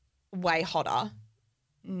way hotter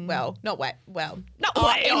Well, not way. Well, Not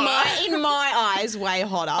way hotter. in my eyes, way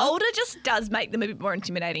hotter. Older just does make them a bit more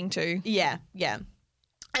intimidating too. Yeah, yeah.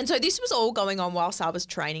 And so this was all going on whilst I was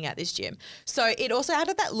training at this gym. So it also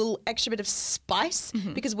added that little extra bit of spice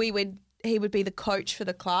because he would be the coach for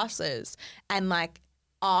the classes, and like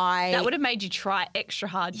That would have made you try extra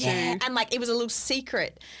hard too. and like it was a little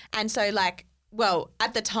secret, and so like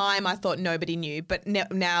at the time I thought nobody knew, but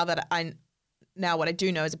now what I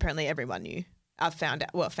do know is apparently everyone knew. I've found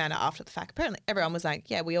out after the fact. Apparently everyone was like,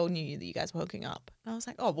 yeah, we all knew that you guys were hooking up. And I was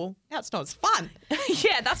like, oh, well, now it's not as fun.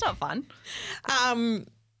 Yeah, that's not fun.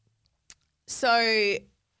 So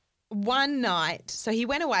one night, so he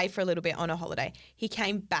went away for a little bit on a holiday. He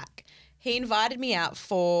came back. He invited me out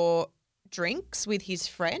for drinks with his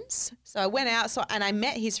friends. So I went out and I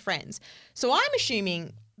met his friends. So I'm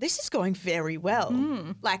assuming this is going very well.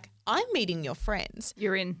 Like, I'm meeting your friends.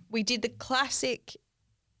 You're in. We did the classic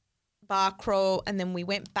bar crawl, and then we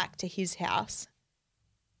went back to his house.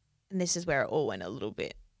 And this is where it all went a little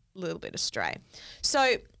bit astray.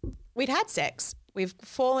 So we'd had sex. We've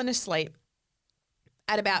fallen asleep.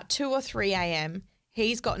 At about 2 or 3 a.m.,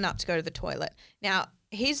 he's gotten up to go to the toilet. Now,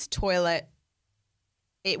 his toilet,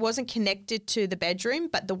 it wasn't connected to the bedroom,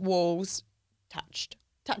 but the walls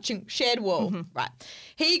touching shared wall. Right.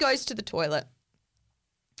 He goes to the toilet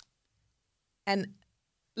and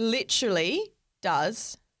literally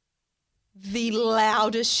does the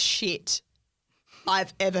loudest shit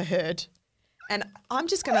I've ever heard. And I'm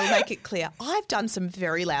just going to make it clear, I've done some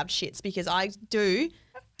very loud shits because I do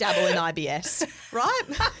dabble in IBS, right?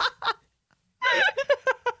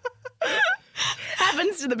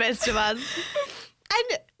 Happens to the best of us.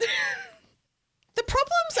 And the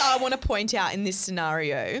problems I want to point out in this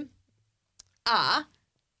scenario are,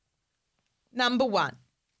 number one,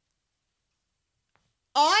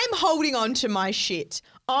 I'm holding on to my shit.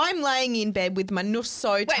 I'm laying in bed with my nuss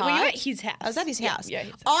so tight. Wait, were you at his house? I was at his house. Yeah,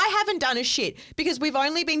 his house. I haven't done a shit because we've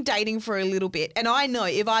only been dating for a little bit, and I know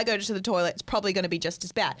if I go to the toilet, it's probably going to be just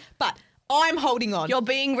as bad. But I'm holding on. You're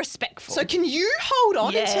being respectful. So can you hold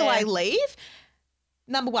on Yeah. until I leave?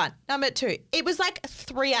 Number one. Number two, it was like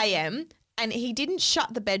 3 a.m. and he didn't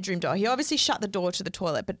shut the bedroom door. He obviously shut the door to the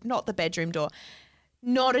toilet, but not the bedroom door.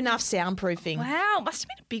 Not enough soundproofing. Wow, must have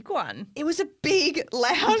been a big one. It was a big,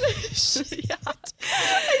 loud shit. Okay.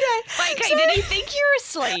 Wait, okay, So- did he think you were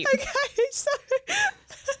asleep? Okay, so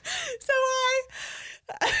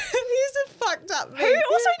here's a fucked up thing. Who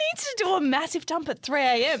also needs to do a massive dump at 3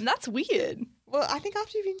 a.m.? That's weird. Well, I think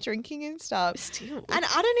after you've been drinking and stuff. Still. And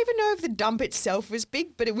I don't even know if the dump itself was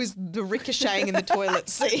big, but it was the ricocheting in the toilet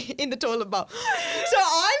seat, in the toilet bowl. So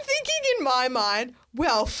I'm thinking in my mind,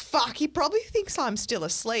 well, fuck, he probably thinks I'm still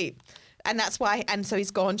asleep. And that's why, and so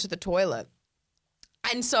he's gone to the toilet.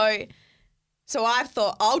 And so I've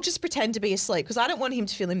thought, I'll just pretend to be asleep because I don't want him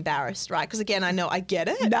to feel embarrassed, right? Because again, I know I get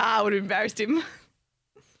it. Nah, I would have embarrassed him.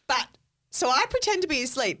 But so I pretend to be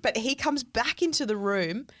asleep, but he comes back into the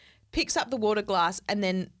room, picks up the water glass, and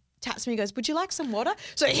then taps me and goes, would you like some water?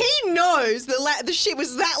 So he knows the shit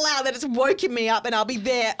was that loud that it's woken me up and I'll be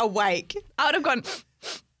there awake. I would have gone,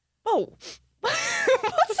 oh,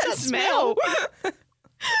 what's that smell?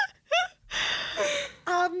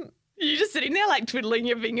 You're just sitting there like twiddling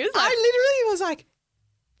your fingers. I Like, literally was like,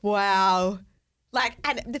 wow. Like,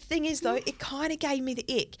 and the thing is though, it kind of gave me the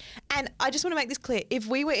ick. And I just want to make this clear. If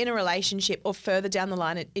we were in a relationship or further down the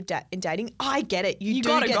line in dating, I get it. You do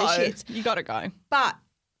gotta get go. the shits. You gotta go. But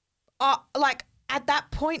like at that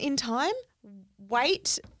point in time,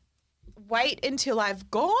 wait until I've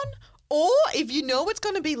gone. Or if you know it's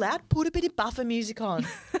going to be loud, put a bit of buffer music on.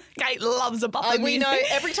 Kate loves a buffer We music. know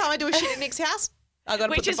every time I do a shit at Nick's house, I got to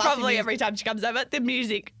put Which the is buffer probably music. every time she comes over, the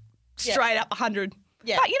music Yeah. straight up 100.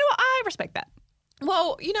 Yeah. But you know what? I respect that.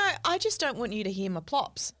 Well, you know, I just don't want you to hear my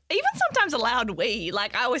plops. Even sometimes a loud wee.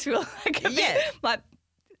 Like, I always feel like a bit, Yeah. like,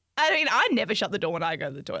 I mean, I never shut the door when I go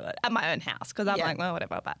to the toilet at my own house because I'm Yeah. like, well,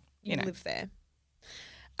 whatever, but, you know. Live there.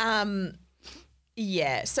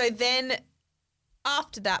 Yeah. So then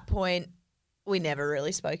after that point, we never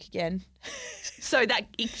really spoke again. So that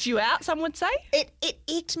icked you out, some would say? It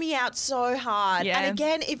icked me out so hard. Yeah. And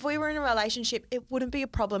again, if we were in a relationship, it wouldn't be a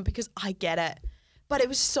problem because I get it. But it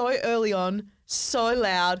was so early on, so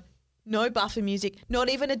loud, no buffer music, not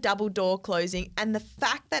even a double door closing. And the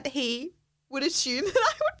fact that he would assume that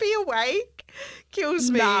I would be awake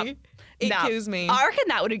kills me. Nah. It Nah. kills me. I reckon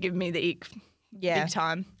that would have given me the ick Yeah. big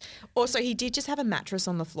time. Also, he did just have a mattress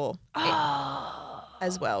on the floor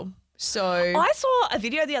as well. So I saw a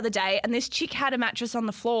video the other day and this chick had a mattress on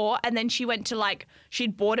the floor and then she went to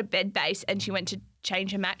she'd bought a bed base and she went to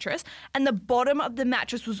change her mattress, and the bottom of the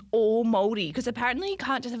mattress was all moldy because apparently you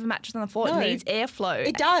can't just have a mattress on the floor. No. It needs airflow.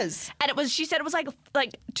 It does. And she said it was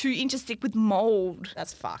like 2 inches thick with mold.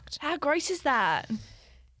 That's fucked. How gross is that?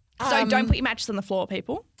 So don't put your mattress on the floor,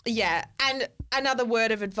 people. Yeah, and another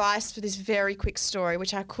word of advice for this very quick story,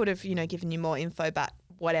 which I could have, given you more info, but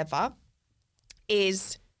whatever,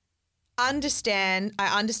 is I understand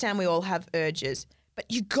we all have urges, but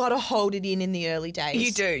you got to hold it in the early days.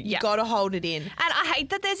 You do, You got to hold it in. And I hate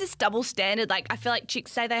that there's this double standard. Like, I feel like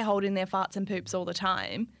chicks say they hold in their farts and poops all the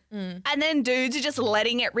time. And then dudes are just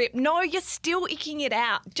letting it rip. No, you're still icking it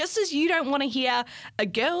out. Just as you don't want to hear a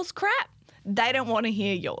girl's crap, they don't want to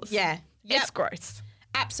hear yours. Yeah. It's gross.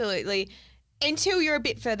 Absolutely. Until you're a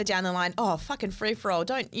bit further down the line, fucking free for all.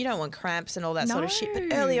 You don't want cramps and all that sort of shit.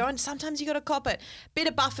 But earlier on, sometimes you got to cop it. Bit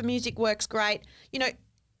of buffer music works great.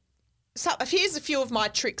 So here's a few of my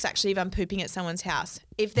tricks actually if I'm pooping at someone's house.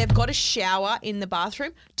 If they've got a shower in the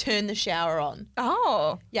bathroom, turn the shower on.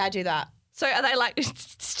 Oh. Yeah, I do that. So are they like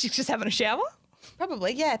just having a shower?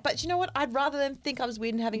 Probably, yeah. But you know what? I'd rather them think I was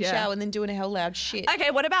weird and having a shower than doing a hell loud shit.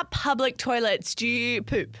 Okay, what about public toilets? Do you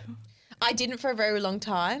poop? I didn't for a very long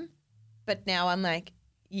time, but now I'm like,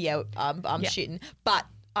 I'm shitting. But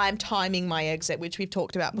I'm timing my exit, which we've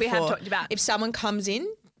talked about before. We have talked about. If someone comes in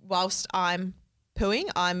whilst I'm pooing,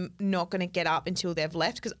 I'm not going to get up until they've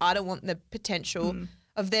left because I don't want the potential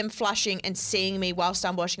of them flushing and seeing me whilst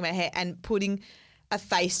I'm washing my hair and putting a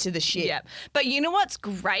face to the shit. Yeah. But you know what's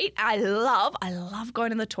great? I love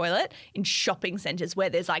going to the toilet in shopping centres where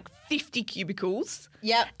there's like 50 cubicles.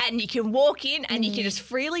 Yep. And you can walk in and you can just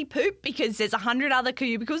freely poop because there's 100 other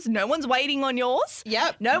cubicles. No one's waiting on yours.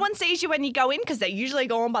 Yep. No one sees you when you go in because they're usually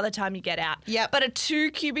gone by the time you get out. Yep. But a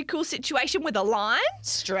 2 cubicle situation with a line,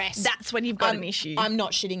 Stress. that's when you've got an issue. I'm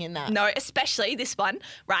not shitting in that. No, especially this one.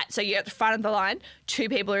 Right, so you're at the front of the line. 2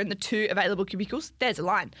 people are in the 2 available cubicles. There's a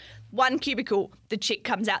line. 1 cubicle, the chick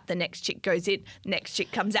comes out, the next chick goes in, next chick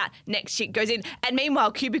comes out, next chick goes in. And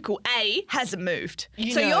meanwhile, cubicle A hasn't moved.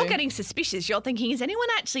 So you're getting suspicious. You're thinking, is anyone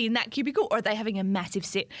actually in that cubicle or are they having a massive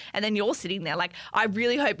sit? And then you're sitting there like, I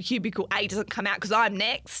really hope cubicle A doesn't come out because I'm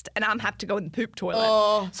next and I'm have to go in the poop toilet.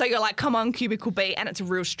 Oh. So you're like, come on, cubicle B, and it's a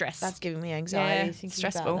real stress. That's giving me anxiety. Yeah, thinking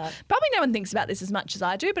stressful. about that. Probably no one thinks about this as much as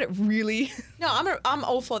I do, but it really... No, I'm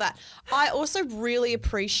all for that. I also really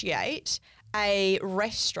appreciate a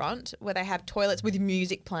restaurant where they have toilets with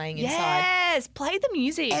music playing inside. Yes, play the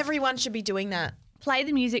music. Everyone should be doing that. Play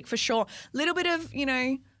the music for sure. Little bit of,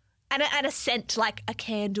 and a scent like a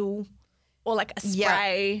candle or like a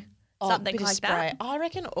spray, something bit of like spray. that. I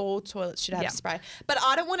reckon all toilets should have Yeah. spray. But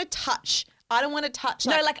I don't want to touch.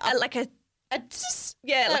 No, like a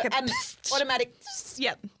automatic.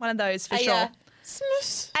 yeah, one of those for sure.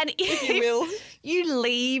 And if you will. you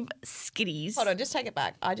leave skitties. Hold on, just take it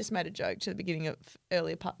back. I just made a joke to the beginning of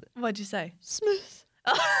earlier part. What'd you say? Smooth.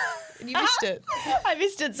 And you missed it. I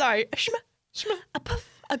missed it. Sorry. A puff,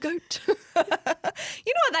 a goat. You know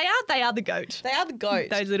what they are? They are the goat. They are the goat.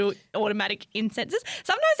 Those little automatic incensors.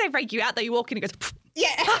 Sometimes they freak you out though. You walk in and it goes,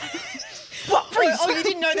 Yeah. what? Freeze. Oh, you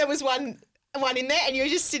didn't know there was one in there and you were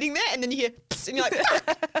just sitting there and then you hear pss, and you're like,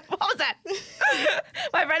 What was that?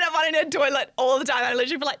 My friend had one in her toilet all the time. I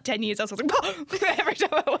literally for like 10 years I was like, every time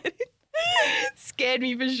I went in. Scared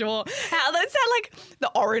me for sure. How that's that like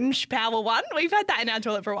the orange power one? We've had that in our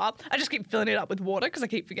toilet for a while. I just keep filling it up with water because I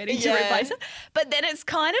keep forgetting to replace it. But then it's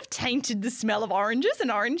kind of tainted the smell of oranges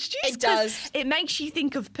and orange juice. It does. It makes you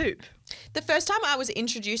think of poop. The first time I was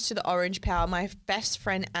introduced to the orange power, my best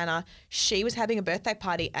friend Anna, she was having a birthday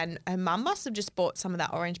party and her mum must have just bought some of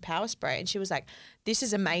that orange power spray and she was like, this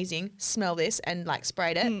is amazing, smell this, and like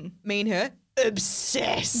sprayed it. Me and her,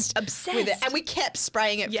 obsessed with it. And we kept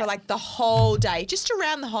spraying it for like the whole day, just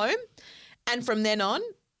around the home. And from then on,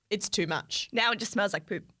 it's too much. Now it just smells like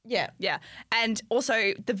poop. Yeah. Yeah. And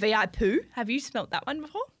also the VI poo. Have you smelt that one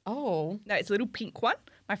before? Oh. No, it's a little pink one.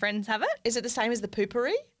 My friends have it. Is it the same as the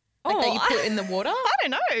poopery? Like that you put in the water? I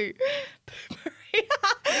don't know.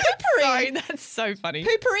 Poopery. Sorry, that's so funny.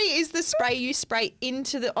 Poopery is the spray you spray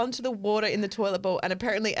onto the water in the toilet bowl, and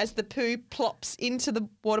apparently as the poo plops into the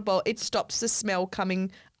water bowl, it stops the smell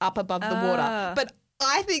coming up above the water. But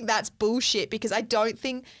I think that's bullshit because I don't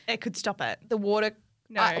think it could stop it. the water.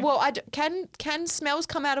 No. Can smells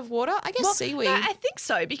come out of water? I guess seaweed. No, I think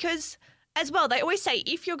so because. As well, they always say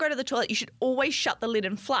if you're going to the toilet, you should always shut the lid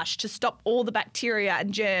and flush to stop all the bacteria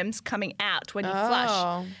and germs coming out when you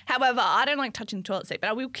flush. However, I don't like touching the toilet seat, but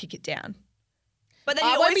I will kick it down. But then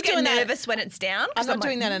you always get nervous when it's down. I'm not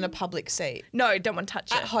doing that in a public seat. No, don't want to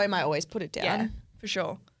touch it. At home, I always put it down. Yeah, for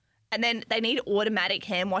sure. And then they need automatic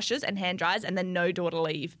hand washers and hand dryers and then no door to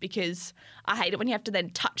leave because I hate it when you have to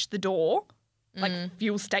then touch the door like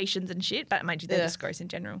fuel stations and shit. But mind you, they're just gross in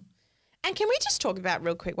general. And can we just talk about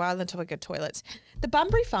real quick while on the topic of toilets, the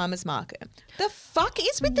Bunbury Farmers Market? The fuck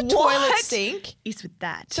is with the toilet sink? Is with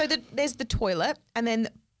that? So there's the toilet, and then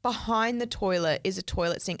behind the toilet is a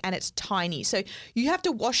toilet sink, and it's tiny. So you have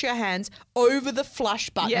to wash your hands over the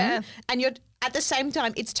flush button, and you're at the same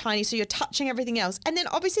time it's tiny, so you're touching everything else. And then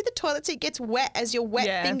obviously the toilet seat gets wet as your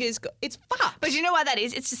wet fingers go. It's fucked. But you know why that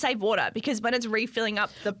is? It's to save water, because when it's refilling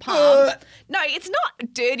up the pump, no, it's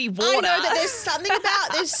not dirty water. I know that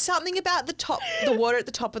there's something about the water at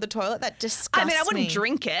the top of the toilet that disgusts me. I wouldn't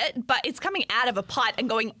drink it, but it's coming out of a pipe and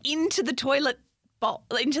going into the toilet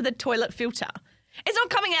filter. It's not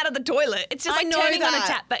coming out of the toilet. It's just like turning on a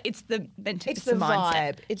tap, but it's the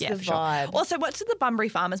mindset. It's the vibe. Also, what's the Bunbury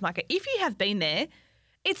Farmers Market? If you have been there,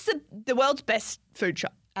 it's the world's best food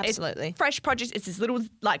shop. Absolutely. It's fresh produce. It's this little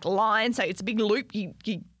like line, so it's a big loop. You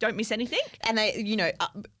don't miss anything. And they,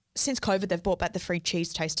 since COVID, they've brought back the free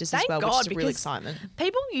cheese tasters as well, which is a real excitement.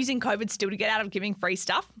 People using COVID still to get out of giving free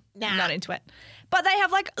stuff, not into it. But they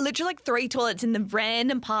have literally 3 toilets in the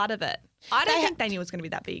random part of it. I don't think they knew it was going to be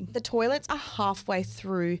that big. The toilets are halfway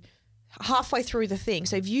through the thing.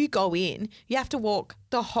 So if you go in, you have to walk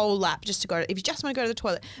the whole lap just to go. If you just want to go to the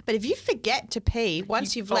toilet, but if you forget to pee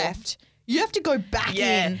once you've left, you have to go back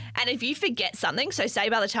in. And if you forget something, so say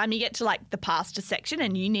by the time you get to the pasta section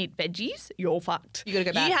and you need veggies, you're fucked. You got to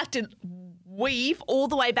go back. You have to weave all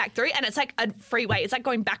the way back through, and it's like a freeway. It's like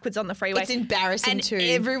going backwards on the freeway. It's embarrassing and too.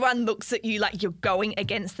 Everyone looks at you like you're going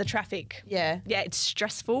against the traffic. Yeah. Yeah, it's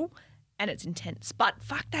stressful. And it's intense. But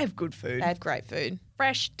fuck, they have good food. They have great food.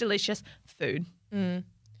 Fresh, delicious food. And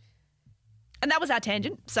that was our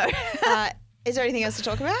tangent. So is there anything else to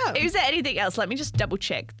talk about? Is there anything else? Let me just double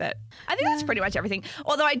check that. I think that's pretty much everything.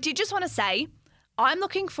 Although I did just want to say, I'm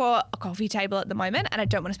looking for a coffee table at the moment and I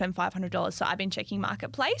don't want to spend $500. So I've been checking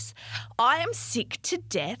Marketplace. I am sick to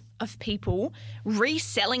death of people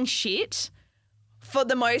reselling shit for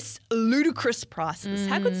the most ludicrous prices.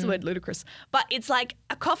 How good's the word ludicrous? But it's like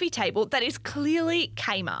a coffee table that is clearly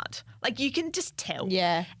Kmart. Like you can just tell.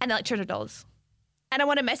 Yeah. And they're like $200. And I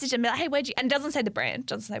want to message them and be like, hey, where'd you... And it doesn't say the brand. It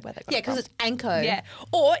doesn't say where they got it from. Yeah, because it's Anko. Yeah.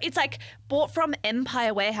 Or it's like bought from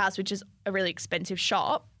Empire Warehouse, which is a really expensive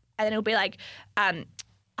shop. And then it'll be like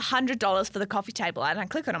 $100 for the coffee table. And I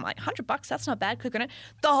click on it. I'm like, $100? That's not bad. Click on it.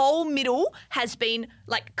 The whole middle has been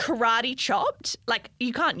like karate chopped. Like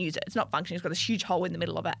you can't use it. It's not functioning. It's got this huge hole in the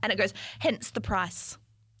middle of it. And it goes, hence the price.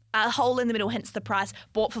 A hole in the middle, hence the price.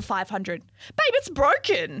 Bought for $500. Babe, it's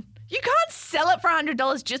broken. You can't sell it for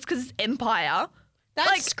 $100 just because it's Empire.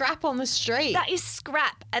 That's scrap on the street. That is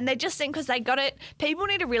scrap. And they're just saying because they got it. People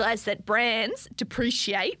need to realise that brands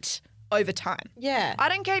depreciate over time. Yeah. I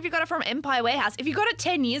don't care if you got it from Empire Warehouse. If you got it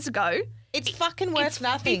 10 years ago, it's fucking worth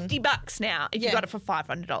nothing. $50 now if you got it for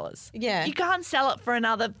 $500. Yeah. You can't sell it for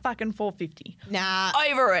another fucking $450. Nah.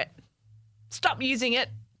 Over it. Stop using it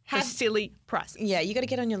for silly prices. Yeah, you got to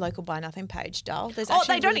get on your local buy nothing page, doll. There's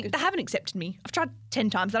they haven't accepted me. I've tried 10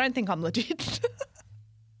 times. I don't think I'm legit.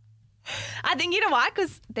 I think, you know why?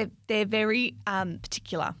 Because they're very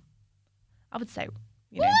particular. I would say,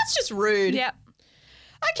 Well, that's just rude. Yeah.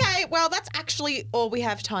 Okay, well, that's actually all we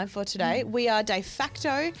have time for today. We are De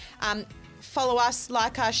Facto. Follow us,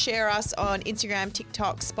 like us, share us on Instagram,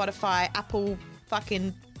 TikTok, Spotify, Apple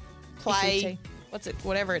fucking Play.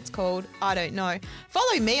 Whatever it's called. I don't know.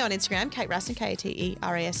 Follow me on Instagram, Kate Raston,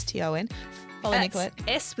 Kateraston. Follow Nicolette.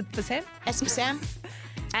 S for Sam. S for Sam.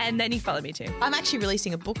 And then you follow me too. I'm actually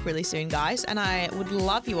releasing a book really soon, guys, and I would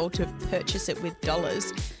love you all to purchase it with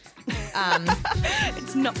dollars.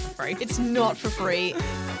 It's not for free. It's not for free.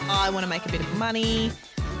 I want to make a bit of money.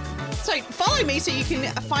 So follow me so you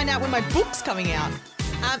can find out when my book's coming out.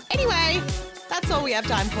 Anyway, that's all we have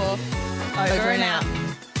time for. Over and out.